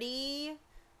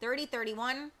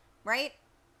 31, right?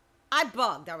 I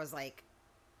bugged. I was like,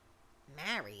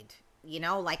 married,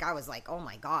 like I was like, oh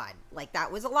my God, like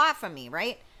that was a lot for me,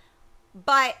 right?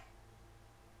 But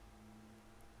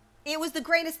it was the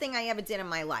greatest thing I ever did in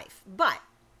my life. But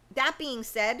that being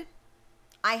said,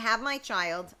 I have my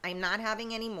child. I'm not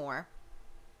having any more.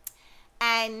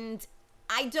 And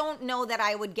I don't know that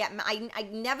I would get, I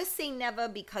never say never,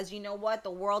 because you know what?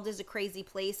 The world is a crazy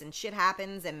place and shit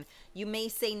happens, and you may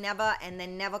say never and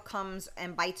then never comes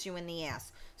and bites you in the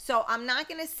ass. So I'm not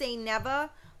going to say never,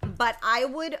 but I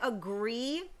would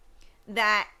agree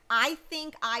that I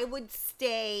think I would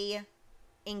stay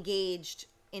engaged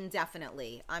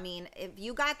indefinitely. I mean, if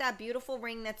you got that beautiful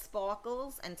ring that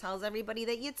sparkles and tells everybody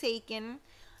that you're taken,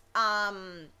 I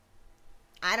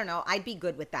don't know, I'd be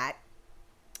good with that.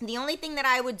 The only thing that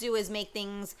I would do is make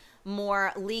things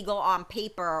more legal on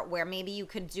paper, where maybe you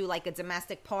could do like a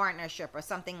domestic partnership or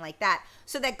something like that,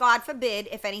 so that God forbid,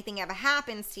 if anything ever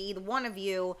happens to either one of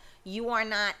you, you are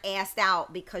not asked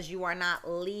out because you are not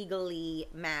legally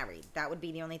married. That would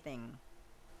be the only thing.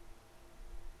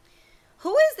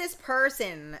 Who is this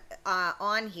person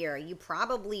on here? You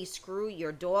probably screw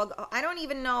your dog. I don't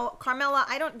even know. Carmela,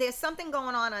 there's something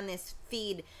going on this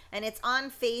feed, and it's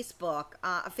on Facebook,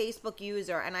 a Facebook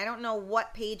user, and I don't know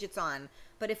what page it's on.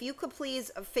 But if you could please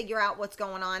figure out what's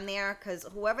going on there, because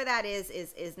whoever that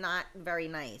is not very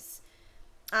nice.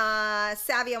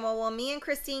 Savia, well, when me and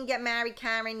Christine get married,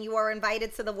 Karen, you are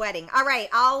invited to the wedding. All right,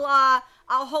 I'll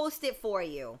host it for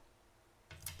you.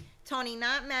 Tony,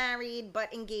 not married,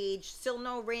 but engaged. Still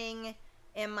no ring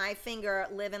in my finger,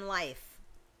 living life.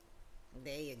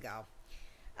 There you go.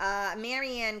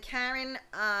 Marianne, Karen,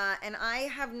 and I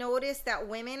have noticed that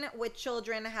women with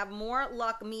children have more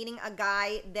luck meeting a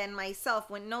guy than myself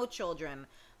with no children.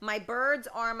 My birds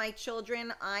are my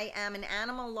children. I am an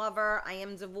animal lover. I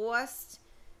am divorced,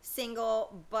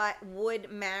 single, but would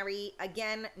marry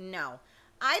again. No.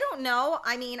 I don't know.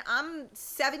 I mean, I'm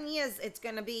 7 years. It's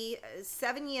going to be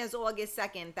 7 years, August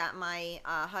 2nd, that my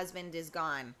husband is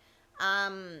gone.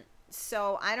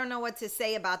 So I don't know what to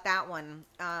say about that one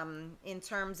in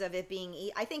terms of it being,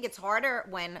 I think it's harder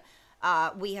when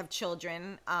we have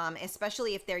children,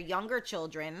 especially if they're younger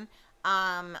children.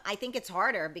 I think it's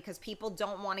harder because people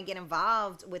don't want to get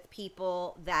involved with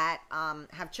people that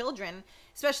have children,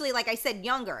 especially, like I said,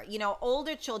 younger.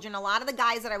 Older children, a lot of the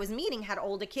guys that I was meeting had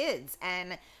older kids,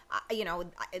 and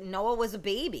Noah was a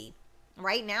baby.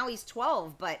 Right now he's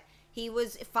 12, but he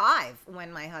was 5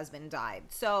 when my husband died.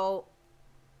 So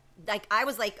like I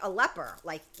was like a leper,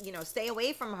 like, stay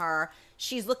away from her.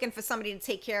 She's looking for somebody to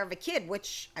take care of a kid,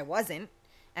 which I wasn't.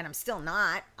 And I'm still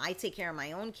not. I take care of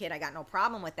my own kid. I got no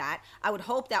problem with that. I would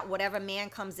hope that whatever man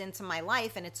comes into my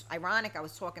life, and it's ironic, I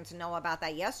was talking to Noah about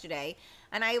that yesterday,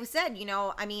 and I said,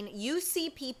 you see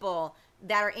people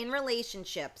that are in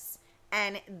relationships,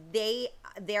 and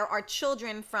there are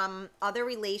children from other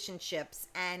relationships,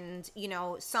 and,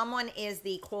 someone is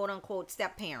the quote-unquote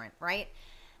step-parent, right?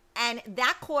 And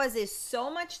that causes so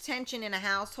much tension in a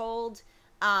household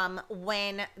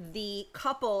when the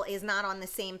couple is not on the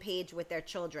same page with their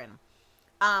children.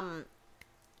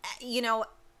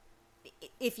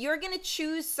 If you're going to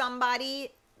choose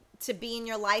somebody to be in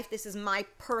your life, this is my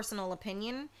personal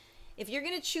opinion. If you're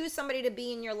going to choose somebody to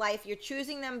be in your life, you're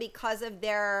choosing them because of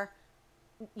their,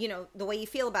 the way you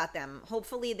feel about them.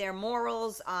 Hopefully their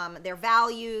morals, their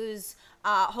values.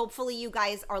 Hopefully you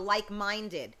guys are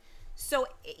like-minded. So,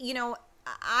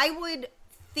 I would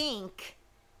think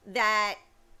that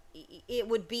it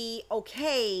would be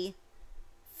okay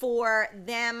for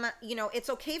them, it's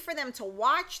okay for them to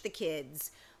watch the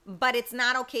kids, but it's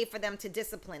not okay for them to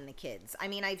discipline the kids. I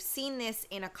mean, I've seen this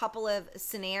in a couple of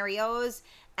scenarios,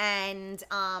 and,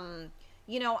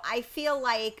 I feel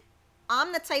like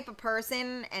I'm the type of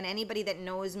person, and anybody that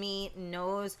knows me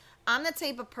knows, I'm the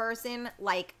type of person,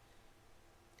 like,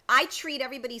 I treat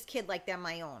everybody's kid like they're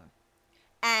my own.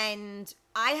 And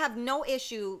I have no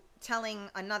issue telling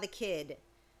another kid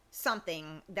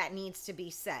something that needs to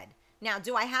be said. Now,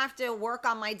 do I have to work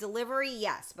on my delivery?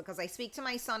 Yes, because I speak to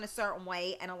my son a certain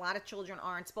way, and a lot of children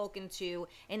aren't spoken to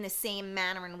in the same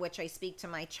manner in which I speak to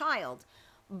my child.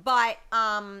 But,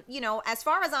 as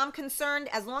far as I'm concerned,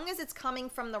 as long as it's coming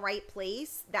from the right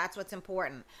place, that's what's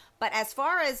important. But as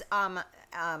far as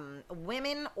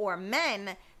women or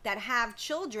men that have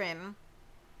children,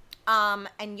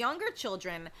 and younger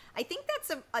children, I think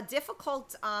that's a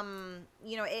difficult,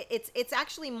 it's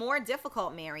actually more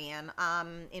difficult, Marianne,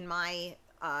 in my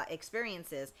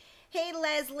experiences. Hey,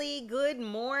 Leslie, good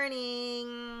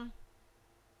morning.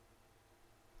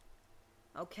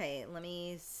 Okay, let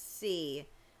me see.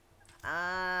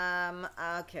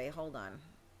 Okay, hold on.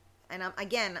 And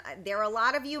again, there are a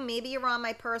lot of you, maybe you're on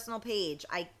my personal page.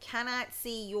 I cannot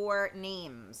see your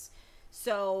names.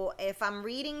 So if I'm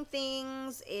reading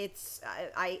things,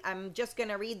 I'm just going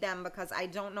to read them because I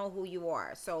don't know who you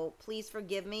are. So please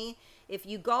forgive me. If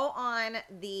you go on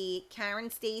the Karen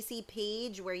Stacy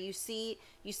page where you see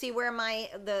where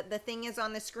the thing is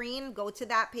on the screen, go to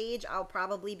that page. I'll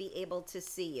probably be able to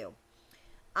see you.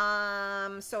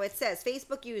 So it says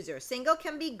Facebook user, single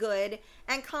can be good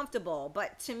and comfortable,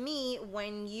 but to me,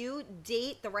 when you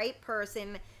date the right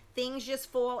person, things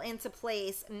just fall into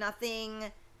place.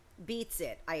 Nothing beats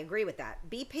it. I agree with that.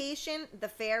 Be patient. The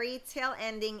fairy tale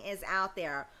ending is out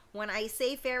there. When I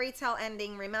say fairy tale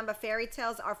ending, remember fairy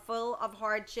tales are full of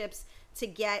hardships to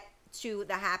get to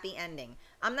the happy ending.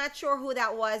 I'm not sure who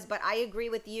that was, but I agree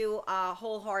with you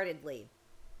wholeheartedly.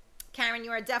 Karen,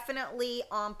 you are definitely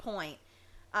on point.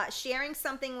 Sharing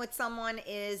something with someone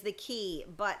is the key,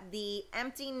 but the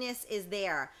emptiness is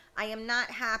there. I am not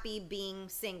happy being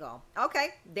single.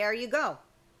 Okay, there you go.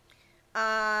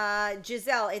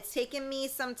 Giselle, it's taken me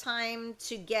some time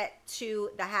to get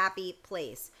to the happy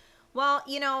place. Well,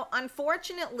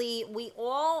 unfortunately, we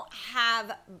all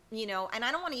have, and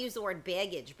I don't want to use the word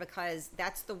baggage because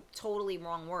that's the totally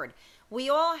wrong word. We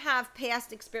all have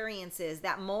past experiences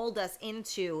that mold us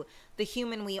into the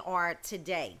human we are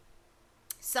today.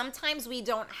 Sometimes we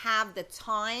don't have the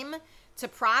time to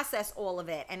process all of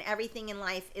it, and everything in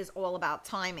life is all about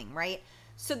timing, right?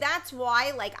 So that's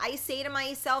why, like, I say to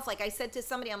myself, like I said to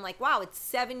somebody, I'm like, wow, it's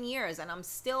 7 years and I'm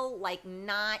still like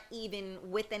not even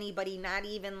with anybody, not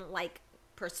even like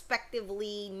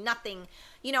prospectively, nothing.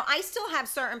 I still have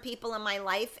certain people in my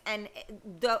life, and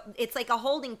it's like a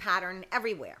holding pattern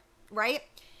everywhere, right?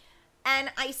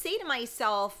 And I say to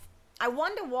myself, I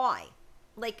wonder why.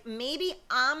 Like, maybe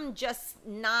I'm just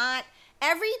not.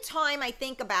 Every time I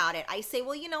think about it, I say,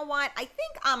 well, you know what? I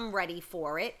think I'm ready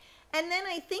for it. And then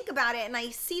I think about it and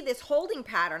I see this holding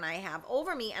pattern I have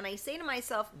over me, and I say to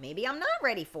myself, maybe I'm not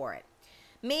ready for it.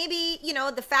 Maybe,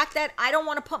 the fact that I don't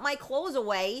want to put my clothes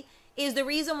away is the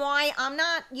reason why I'm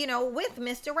not, with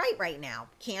Mr. Right now.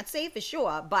 Can't say for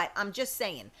sure, but I'm just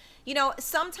saying.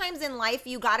 Sometimes in life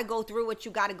you got to go through what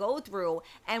you got to go through.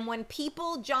 And when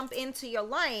people jump into your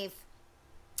life,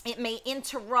 it may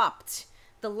interrupt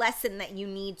the lesson that you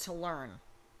need to learn.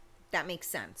 That makes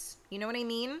sense. You know what I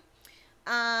mean?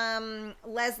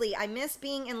 Leslie, I miss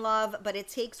being in love, but it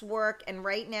takes work. And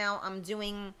right now I'm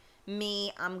doing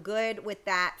me. I'm good with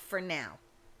that for now.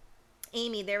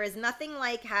 Amy, there is nothing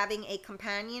like having a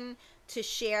companion to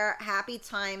share happy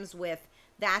times with.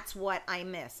 That's what I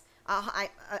miss.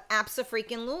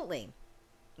 Abso-freaking-lutely.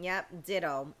 Yep,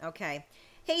 ditto. Okay.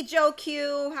 Hey, Joe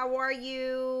Q, how are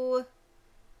you?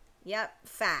 Yep,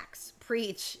 facts.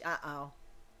 Preach. Uh-oh.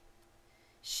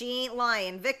 She ain't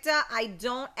lying. Victor, I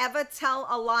don't ever tell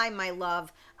a lie, my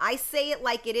love. I say it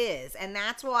like it is. And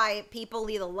that's why people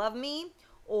either love me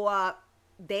or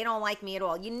they don't like me at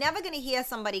all. You're never going to hear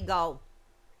somebody go,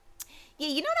 yeah,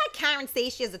 you know that Karen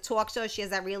Stacy, she has a talk show. She has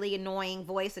that really annoying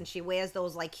voice and she wears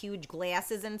those like huge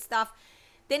glasses and stuff.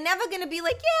 They're never going to be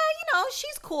like, yeah,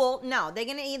 she's cool. No, they're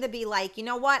going to either be like, you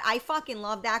know what? I fucking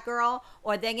love that girl.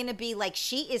 Or they're going to be like,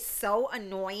 she is so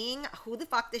annoying. Who the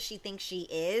fuck does she think she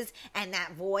is? And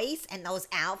that voice and those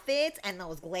outfits and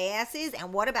those glasses.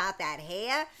 And what about that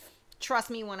hair? Trust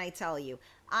me when I tell you.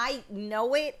 I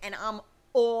know it and I'm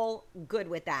all good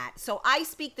with that. So I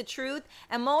speak the truth.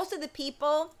 And most of the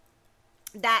people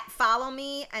that follow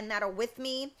me and that are with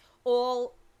me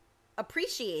all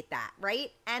appreciate that,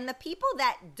 right? And the people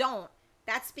that don't,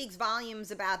 that speaks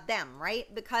volumes about them, right?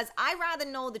 Because I rather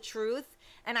know the truth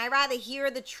and I rather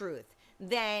hear the truth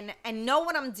than and know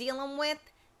what I'm dealing with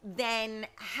than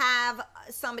have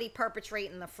somebody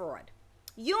perpetrating the fraud.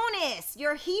 Eunice,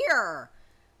 you're here.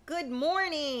 Good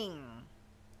morning.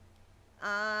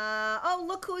 Oh,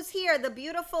 look who's here. The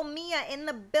beautiful Mia in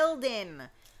the building.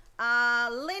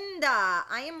 Linda,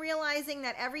 I am realizing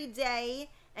that every day,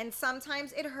 and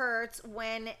sometimes it hurts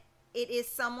when it is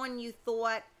someone you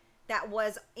thought that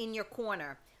was in your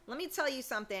corner. Let me tell you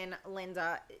something,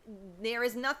 Linda. There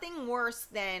is nothing worse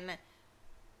than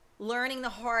learning the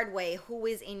hard way who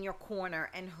is in your corner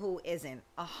and who isn't.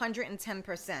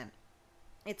 110%.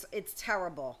 It's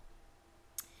terrible.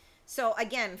 So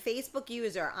again, Facebook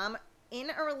user, I'm in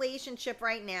a relationship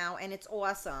right now and it's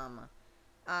awesome.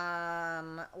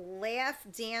 Laugh,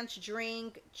 dance,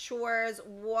 drink, chores,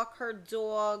 walk her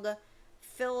dog,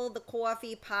 fill the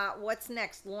coffee pot. What's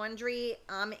next? Laundry.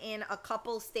 I'm in a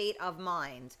couple state of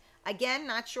mind. Again,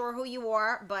 not sure who you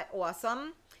are, but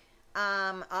awesome.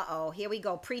 Here we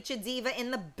go. Preacher Diva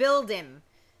in the building.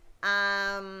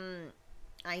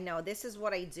 I know, this is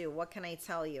what I do. What can I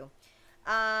tell you?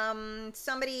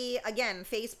 Somebody, again,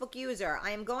 Facebook user.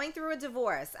 I am going through a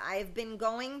divorce. I've been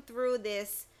going through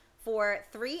this for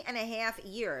 3.5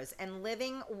 years and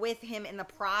living with him in the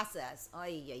process.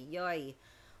 Ay, ay, ay.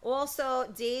 Also,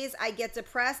 days I get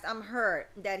depressed, I'm hurt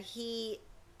that he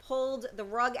pulled the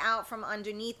rug out from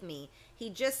underneath me.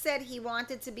 He just said he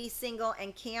wanted to be single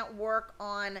and can't work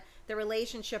on the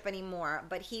relationship anymore,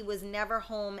 but he was never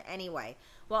home anyway.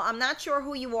 Well, I'm not sure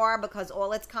who you are because all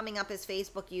that's coming up is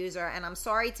Facebook user, and I'm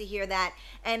sorry to hear that.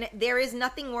 And there is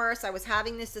nothing worse. I was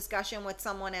having this discussion with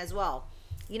someone as well.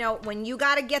 You know, when you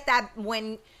got to get that,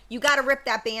 when you got to rip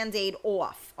that Band-Aid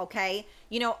off, okay?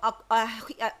 You know,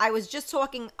 I was just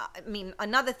talking,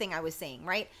 another thing I was saying,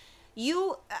 right?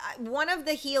 One of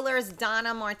the healers,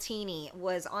 Donna Martini,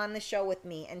 was on the show with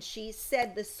me, and she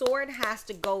said the sword has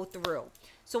to go through.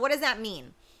 So what does that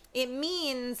mean? It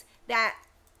means that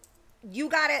you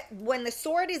got to, when the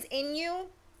sword is in you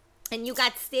and you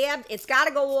got stabbed, it's got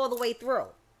to go all the way through.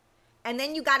 And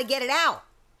then you got to get it out.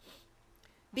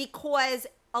 Because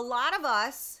a lot of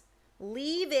us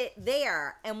leave it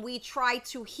there and we try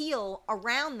to heal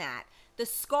around that. The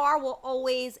scar will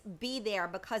always be there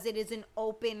because it is an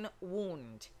open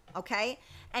wound, okay?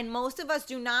 And most of us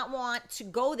do not want to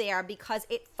go there because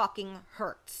it fucking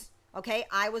hurts, okay?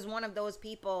 I was one of those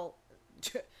people.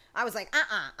 I was like,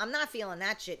 I'm not feeling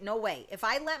that shit. No way. If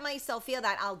I let myself feel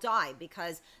that, I'll die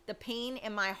because the pain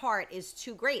in my heart is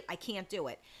too great. I can't do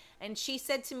it. And she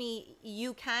said to me,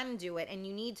 you can do it and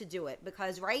you need to do it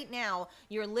because right now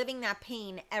you're living that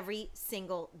pain every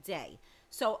single day.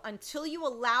 So until you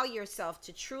allow yourself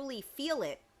to truly feel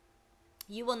it,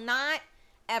 you will not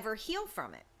ever heal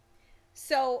from it.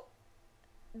 So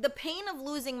the pain of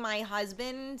losing my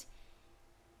husband,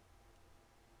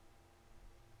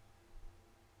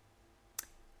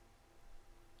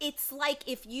 it's like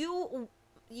if you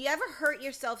ever hurt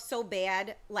yourself so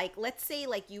bad, like let's say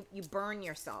like you burn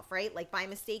yourself, right? Like by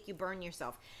mistake you burn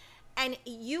yourself. And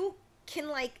you can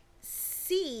like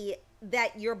see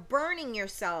that you're burning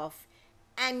yourself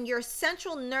and your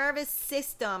central nervous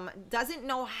system doesn't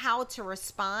know how to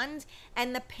respond.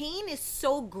 And the pain is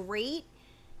so great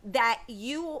that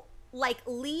you like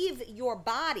leave your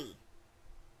body,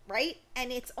 right?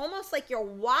 And it's almost like you're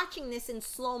watching this in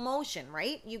slow motion,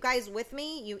 right? You guys with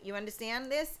me? You understand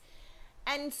this?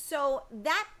 And so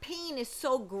that pain is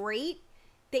so great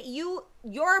that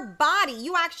your body,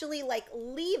 you actually like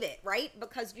leave it, right?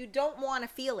 Because you don't want to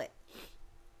feel it.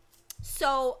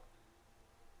 So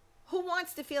who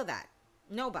wants to feel that?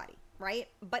 Nobody, right?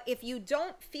 But if you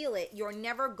don't feel it, you're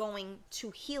never going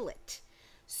to heal it.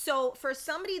 So for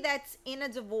somebody that's in a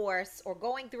divorce or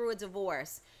going through a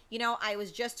divorce, you know, I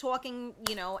was just talking,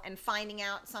 you know, and finding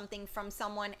out something from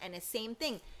someone, and the same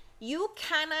thing. You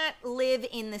cannot live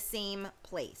in the same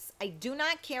place. I do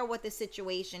not care what the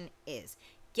situation is.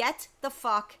 Get the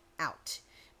fuck out.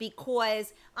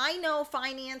 Because I know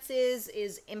finances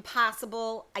is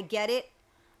impossible. I get it.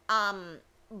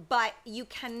 But you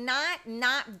cannot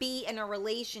not be in a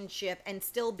relationship and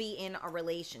still be in a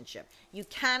relationship. You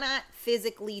cannot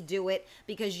physically do it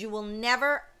because you will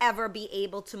never, ever be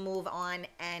able to move on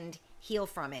and heal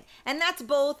from it. And that's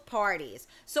both parties.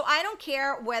 So I don't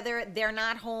care whether they're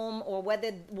not home or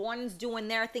whether one's doing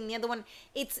their thing, the other one.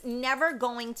 It's never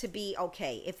going to be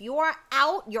okay. If you are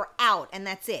out, you're out, and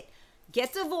that's it.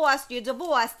 Get divorced, you're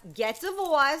divorced, get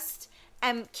divorced,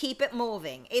 and keep it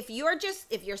moving. If you're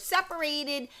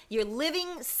separated, you're living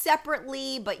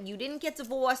separately, but you didn't get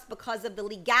divorced because of the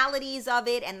legalities of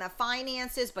it and the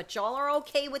finances, but y'all are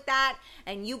okay with that,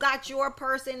 and you got your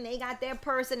person, they got their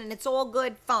person, and it's all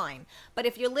good, fine. But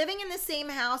if you're living in the same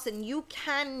house and you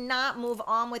cannot move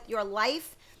on with your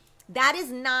life, that is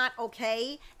not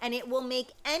okay, and it will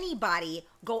make anybody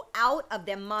go out of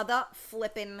their mother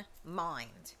flippin'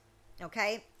 mind.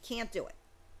 Okay? Can't do it.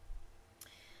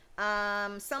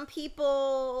 Some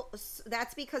people,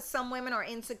 that's because some women are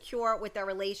insecure with their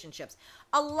relationships.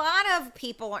 A lot of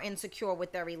people are insecure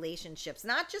with their relationships.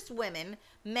 Not just women,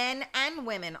 men and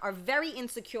women are very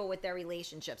insecure with their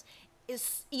relationships.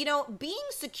 You know, being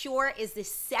secure is the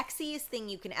sexiest thing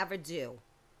you can ever do.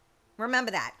 Remember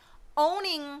that.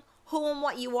 Owning who and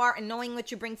what you are and knowing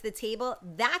what you bring to the table,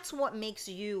 that's what makes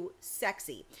you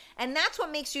sexy. And that's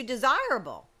what makes you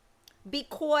desirable.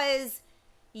 Because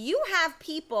you have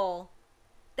people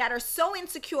that are so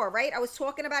insecure, right? I was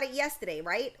talking about it yesterday,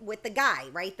 right? With the guy,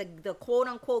 right? The quote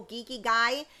unquote geeky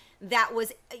guy that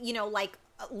was, you know, like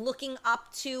looking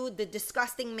up to the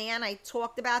disgusting man I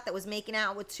talked about that was making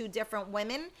out with two different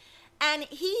women. And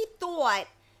he thought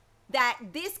that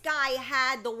this guy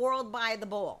had the world by the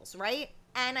balls, right?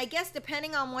 And I guess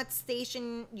depending on what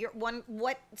station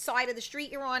what side of the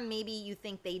street you're on, maybe you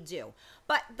think they do.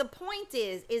 But the point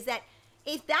is that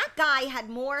if that guy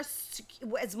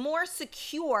was more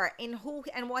secure in who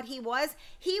and what he was,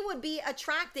 he would be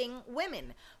attracting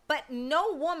women. But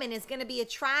no woman is going to be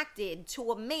attracted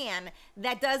to a man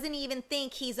that doesn't even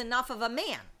think he's enough of a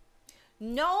man.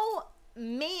 No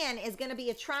man is going to be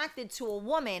attracted to a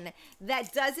woman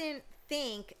that doesn't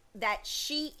think that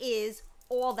she is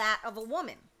all that of a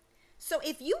woman. So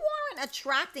if you aren't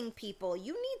attracting people,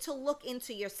 you need to look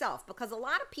into yourself, because a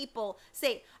lot of people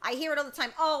say, I hear it all the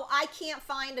time, oh, I can't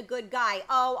find a good guy.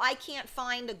 Oh, I can't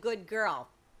find a good girl.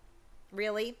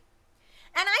 Really?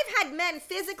 And I've had men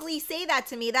physically say that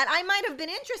to me that I might have been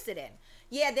interested in.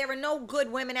 Yeah, there are no good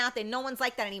women out there. No one's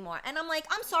like that anymore. And I'm like,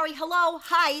 I'm sorry. Hello.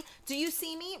 Hi. Do you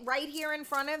see me right here in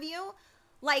front of you?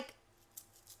 Like,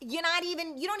 you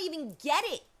don't even get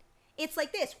it. It's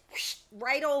like this, whoosh,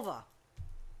 right over.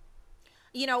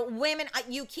 You know, women,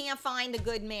 you can't find a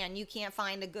good man. You can't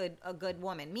find a good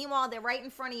woman. Meanwhile, they're right in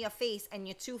front of your face and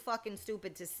you're too fucking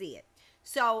stupid to see it.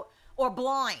 So, or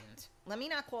blind. Let me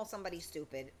not call somebody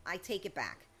stupid. I take it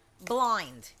back.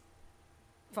 Blind.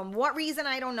 From what reason,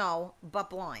 I don't know, but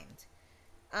blind.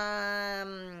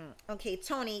 Okay,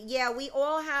 Tony. Yeah, we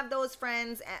all have those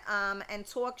friends and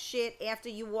talk shit after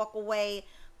you walk away.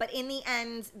 But in the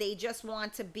end, they just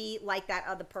want to be like that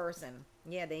other person.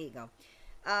 Yeah, there you go.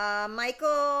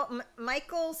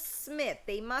 Michael Smith,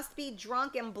 they must be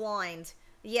drunk and blind.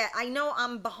 Yeah, I know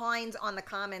I'm behind on the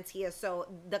comments here. So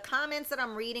the comments that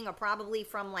I'm reading are probably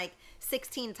from like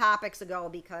 16 topics ago,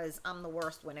 because I'm the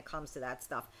worst when it comes to that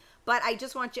stuff. But I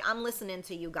just want you, I'm listening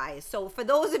to you guys. So for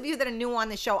those of you that are new on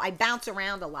the show, I bounce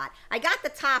around a lot. I got the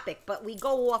topic, but we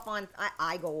go off on,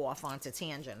 I go off onto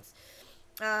tangents.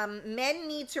 Men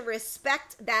need to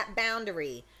respect that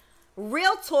boundary.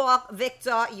 Real talk,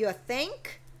 Victor, you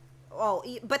think? Oh,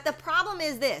 but the problem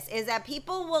is this, is that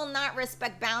people will not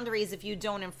respect boundaries if you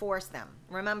don't enforce them.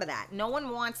 Remember that. No one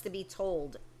wants to be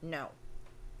told no.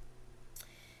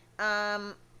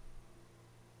 All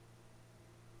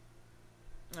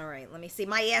right, let me see.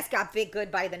 My ass got big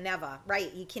good by the never.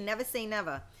 Right, you can never say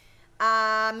never.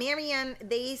 Marianne,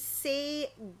 they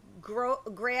say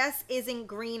grass isn't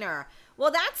greener. Well,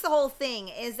 that's the whole thing,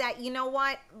 is that, you know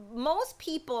what? Most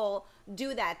people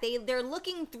do that. They're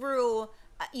looking through,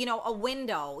 a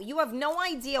window. You have no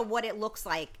idea what it looks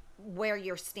like where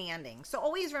you're standing. So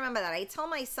always remember that. I tell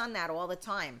my son that all the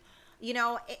time.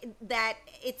 That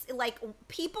it's like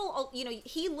people,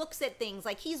 he looks at things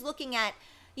like he's looking at,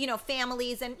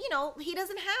 families, and, he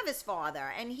doesn't have his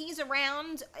father, and he's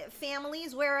around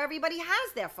families where everybody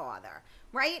has their father,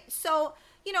 right? So,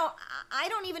 I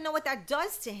don't even know what that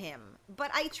does to him,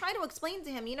 but I try to explain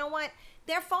to him, you know what?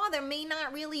 Their father may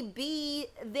not really be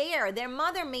there. Their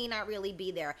mother may not really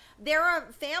be there. There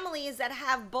are families that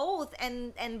have both,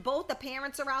 and both the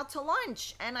parents are out to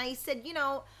lunch. And I said,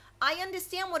 I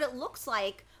understand what it looks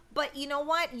like, but you know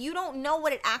what? You don't know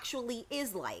what it actually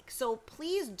is like. So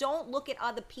please don't look at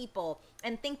other people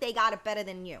and think they got it better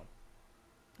than you,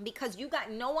 because you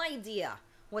got no idea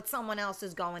what someone else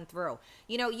is going through.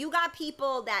 You got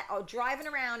people that are driving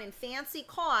around in fancy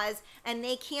cars and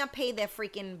they can't pay their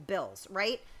freaking bills,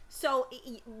 right? So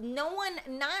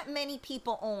not many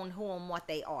people own who and what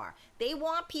they are. They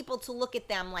want people to look at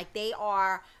them like they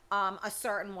are a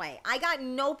certain way. I got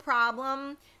no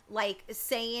problem like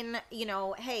saying,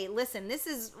 hey, listen, this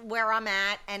is where I'm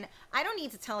at, and I don't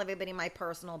need to tell everybody my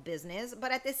personal business, but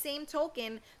at the same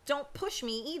token, don't push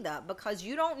me either, because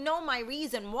you don't know my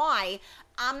reason why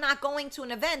I'm not going to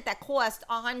an event that cost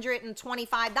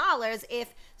 $125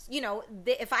 if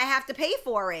I have to pay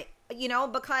for it,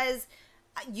 because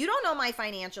you don't know my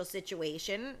financial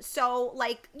situation. So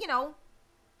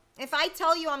if I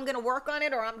tell you I'm going to work on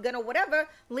it, or I'm going to whatever,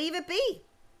 leave it be.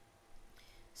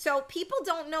 So people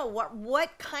don't know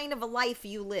what kind of a life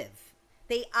you live.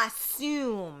 They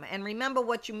assume. And remember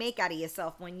what you make out of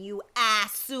yourself when you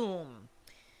assume.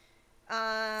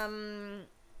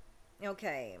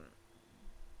 Okay.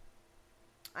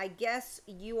 I guess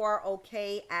you are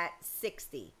okay at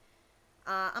 60.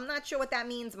 I'm not sure what that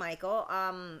means, Michael.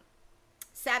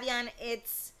 Savian,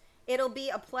 it'll be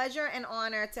a pleasure and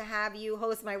honor to have you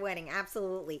host my wedding.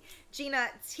 Absolutely. Gina,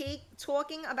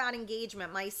 talking about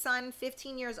engagement. My son,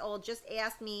 15 years old, just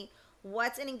asked me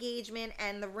what's an engagement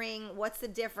and the ring. What's the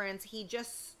difference? He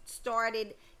just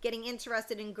started getting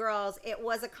interested in girls. It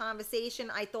was a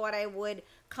conversation I thought I would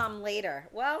come later.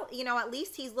 Well, at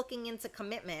least he's looking into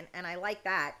commitment, and I like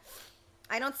that.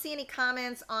 I don't see any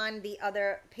comments on the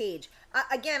other page.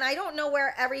 Again, I don't know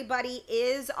where everybody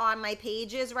is on my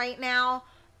pages right now.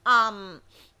 I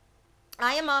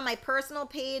am on my personal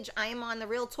page. I am on the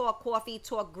Real Talk Coffee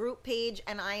Talk group page,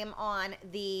 and I am on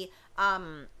the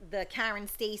Karen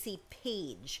Stacy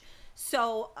page.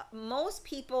 So most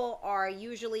people are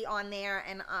usually on there,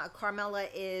 and Carmela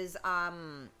is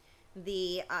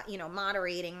the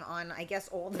moderating on, I guess,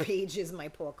 all the pages. My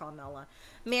poor Carmela.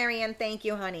 Marianne, thank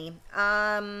you, honey.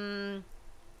 Let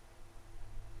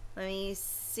me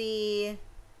see.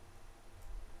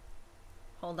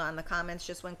 Hold on, the comments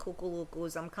just went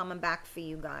cuckoo-lookos. I'm coming back for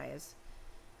you guys.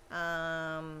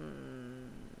 Let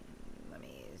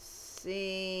me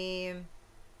see.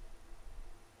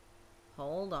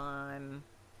 Hold on.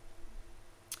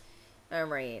 All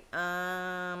right.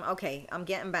 Okay, I'm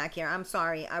getting back here. I'm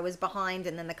sorry. I was behind,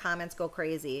 and then the comments go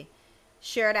crazy.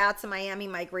 Share it out to Miami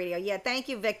Mike Radio. Yeah, thank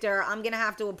you, Victor. I'm going to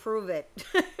have to approve it.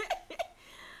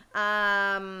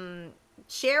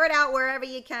 Share it out wherever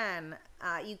you can.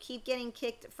 You keep getting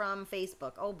kicked from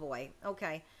Facebook. Oh boy.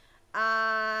 Okay.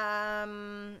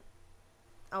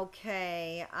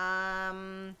 Okay.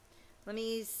 Let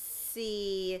me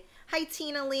see. Hi,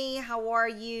 Tina Lee. How are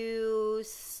you?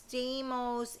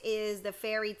 Stamos is the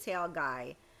fairy tale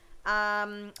guy.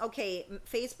 Okay.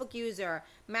 Facebook user.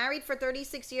 Married for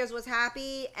 36 years, was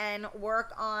happy, and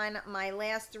work on my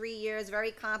last 3 years.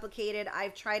 Very complicated.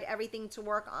 I've tried everything to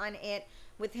work on it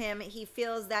with him. He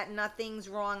feels that nothing's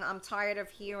wrong. I'm tired of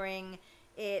hearing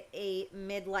it, a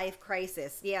midlife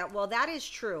crisis. Yeah, well, that is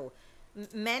true.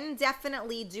 Men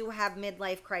definitely do have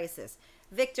midlife crisis.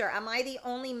 Victor, am I the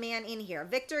only man in here?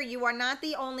 Victor, you are not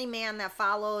the only man that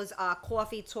follows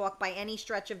Coffee Talk by any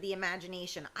stretch of the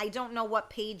imagination. I don't know what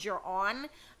page you're on,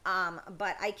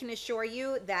 but I can assure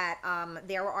you that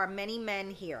there are many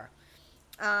men here.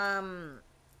 Let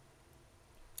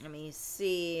me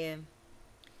see.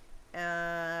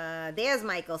 There's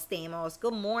Michael Stamos.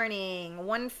 Good morning.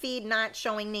 One feed not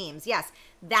showing names. Yes,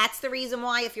 that's the reason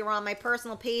why if you're on my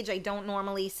personal page, I don't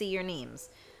normally see your names.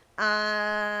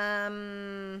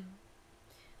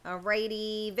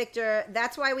 Alrighty, Victor,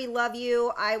 that's why we love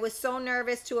you. I was so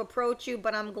nervous to approach you,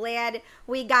 but I'm glad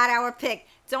we got our pick.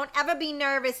 Don't ever be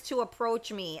nervous to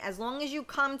approach me. As long as you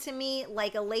come to me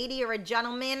like a lady or a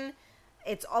gentleman,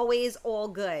 it's always all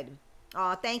good.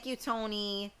 Oh, thank you,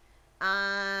 Tony.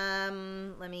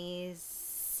 Let me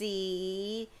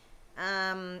see.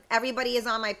 Everybody is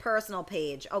on my personal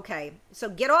page. Okay, so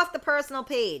get off the personal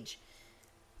page.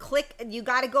 Click, you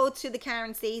got to go to the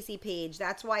Karen Stacy page.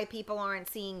 That's why people aren't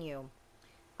seeing you.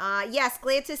 Yes,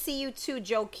 glad to see you too,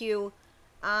 Joe Q.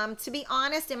 To be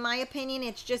honest, in my opinion,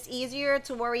 it's just easier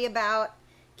to worry about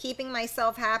keeping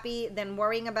myself happy than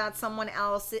worrying about someone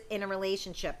else in a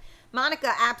relationship.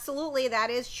 Monica, absolutely, that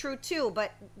is true too.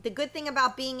 But the good thing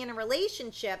about being in a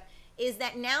relationship is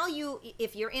that now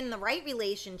if you're in the right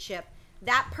relationship,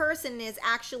 that person is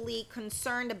actually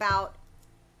concerned about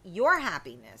your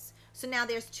happiness. So now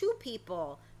there's two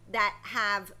people that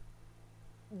have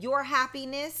your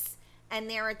happiness, and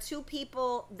there are two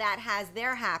people that has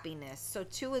their happiness. So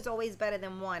two is always better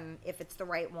than one if it's the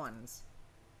right ones.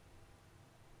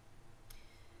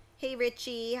 Hey,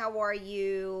 Richie, how are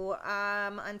you?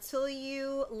 Until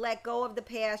you let go of the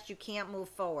past, you can't move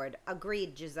forward.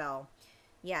 Agreed, Giselle.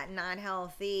 Yeah, not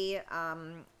healthy.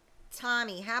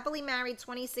 Tommy, happily married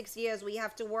 26 years. We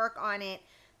have to work on it.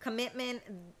 Commitment,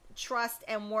 trust,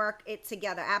 and work it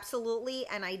together. Absolutely.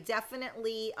 And I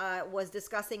definitely was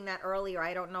discussing that earlier.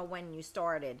 I don't know when you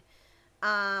started.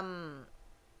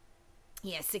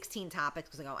 Yeah, 16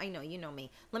 topics ago. I know, you know me.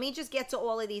 Let me just get to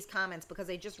all of these comments because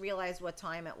I just realized what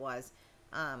time it was.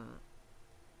 Let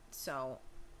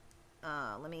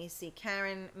me see.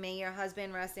 Karen, may your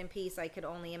husband rest in peace. I could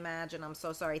only imagine. I'm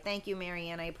so sorry. Thank you,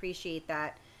 Marianne. I appreciate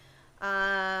that.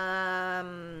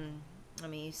 Let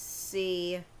me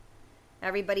see.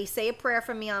 Everybody say a prayer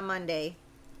for me on Monday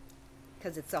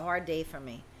because it's a hard day for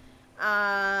me.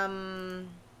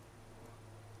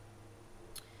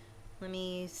 Let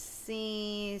me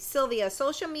see. Sylvia,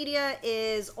 social media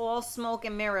is all smoke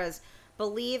and mirrors.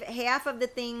 Believe half of the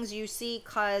things you see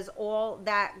because all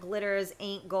that glitters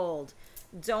ain't gold.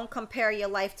 Don't compare your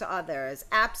life to others.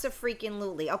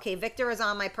 Abso-freaking-lutely. Okay, Victor is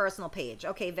on my personal page.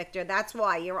 Okay, Victor, that's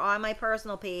why. You're on my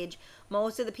personal page.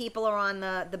 Most of the people are on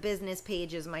the business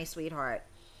pages, my sweetheart.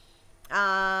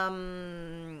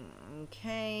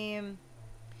 Okay.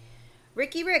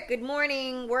 Ricky Rick, good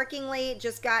morning. Working late,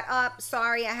 just got up.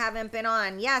 Sorry I haven't been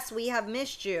on. Yes, we have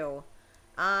missed you.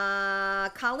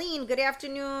 Colleen, good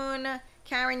afternoon.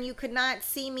 Karen, you could not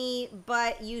see me,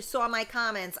 but you saw my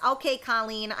comments. Okay,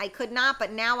 Colleen, I could not,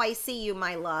 but now I see you,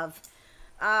 my love.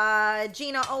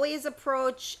 Gina, always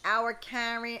approach our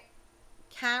Karener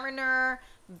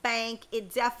bank.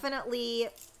 It definitely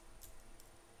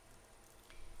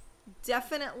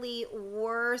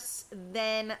worse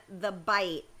than the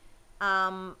bite.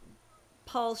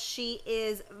 Pulse, she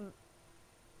is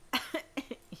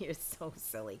you're so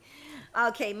silly.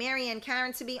 Okay, Marianne,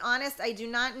 Karen, to be honest, I do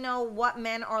not know what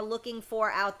men are looking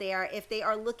for out there. If they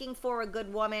are looking for a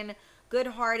good woman,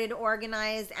 good-hearted,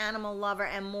 organized, animal lover,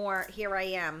 and more, here I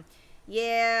am.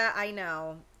 Yeah, I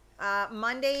know.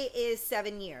 Monday is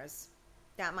 7 years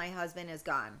that my husband is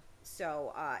gone.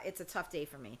 So it's a tough day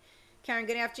for me. Karen,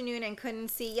 good afternoon, and couldn't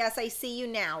see. Yes, I see you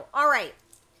now. All right.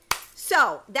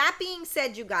 So that being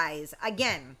said, you guys,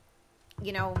 again,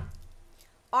 you know,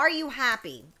 are you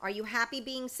happy? Are you happy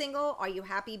being single? Are you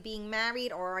happy being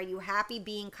married? Or are you happy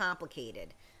being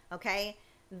complicated? Okay?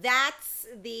 That's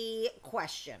the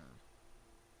question.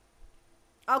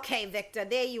 Okay, Victor,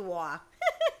 there you are.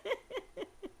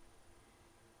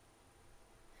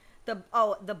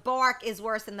 The bark is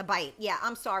worse than the bite. Yeah,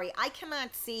 I'm sorry. I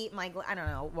cannot see I don't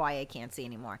know why I can't see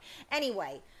anymore.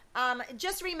 Anyway,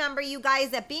 just remember, you guys,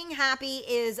 that being happy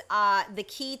is the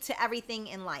key to everything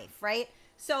in life, right?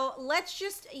 So let's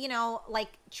just,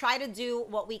 try to do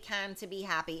what we can to be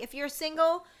happy. If you're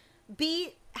single,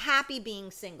 be happy being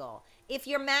single. If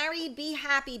you're married, be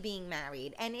happy being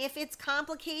married. And if it's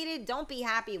complicated, don't be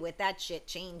happy with that shit.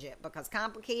 Change it, because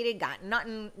complicated got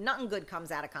nothing good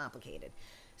comes out of complicated.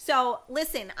 So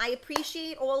listen, I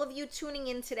appreciate all of you tuning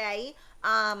in today.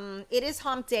 It is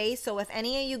hump day, so if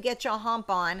any of you get your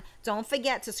hump on, don't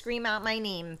forget to scream out my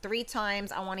name 3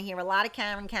 times. I want to hear a lot of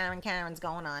Karens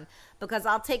going on, because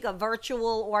I'll take a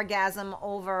virtual orgasm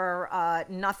over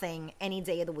nothing any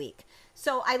day of the week.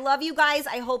 So I love you guys.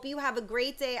 I hope you have a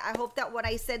great day. I hope that what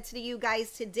I said to you guys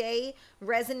today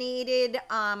resonated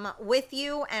with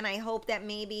you, and I hope that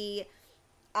maybe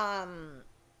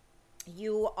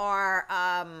you are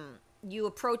you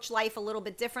approach life a little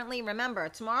bit differently. Remember,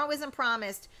 tomorrow isn't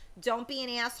promised. Don't be an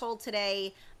asshole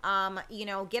today.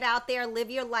 Get out there, live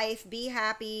your life, be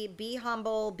happy, be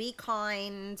humble, be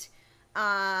kind,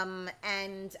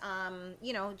 and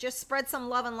just spread some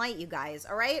love and light, you guys.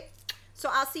 All right. So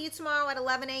I'll see you tomorrow at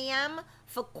 11 a.m.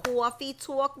 for Coffee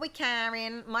Talk with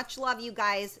Karen. Much love, you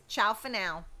guys. Ciao for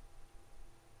now.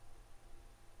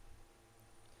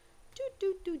 Do.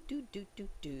 Do you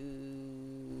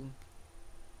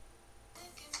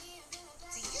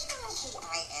know who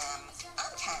I am?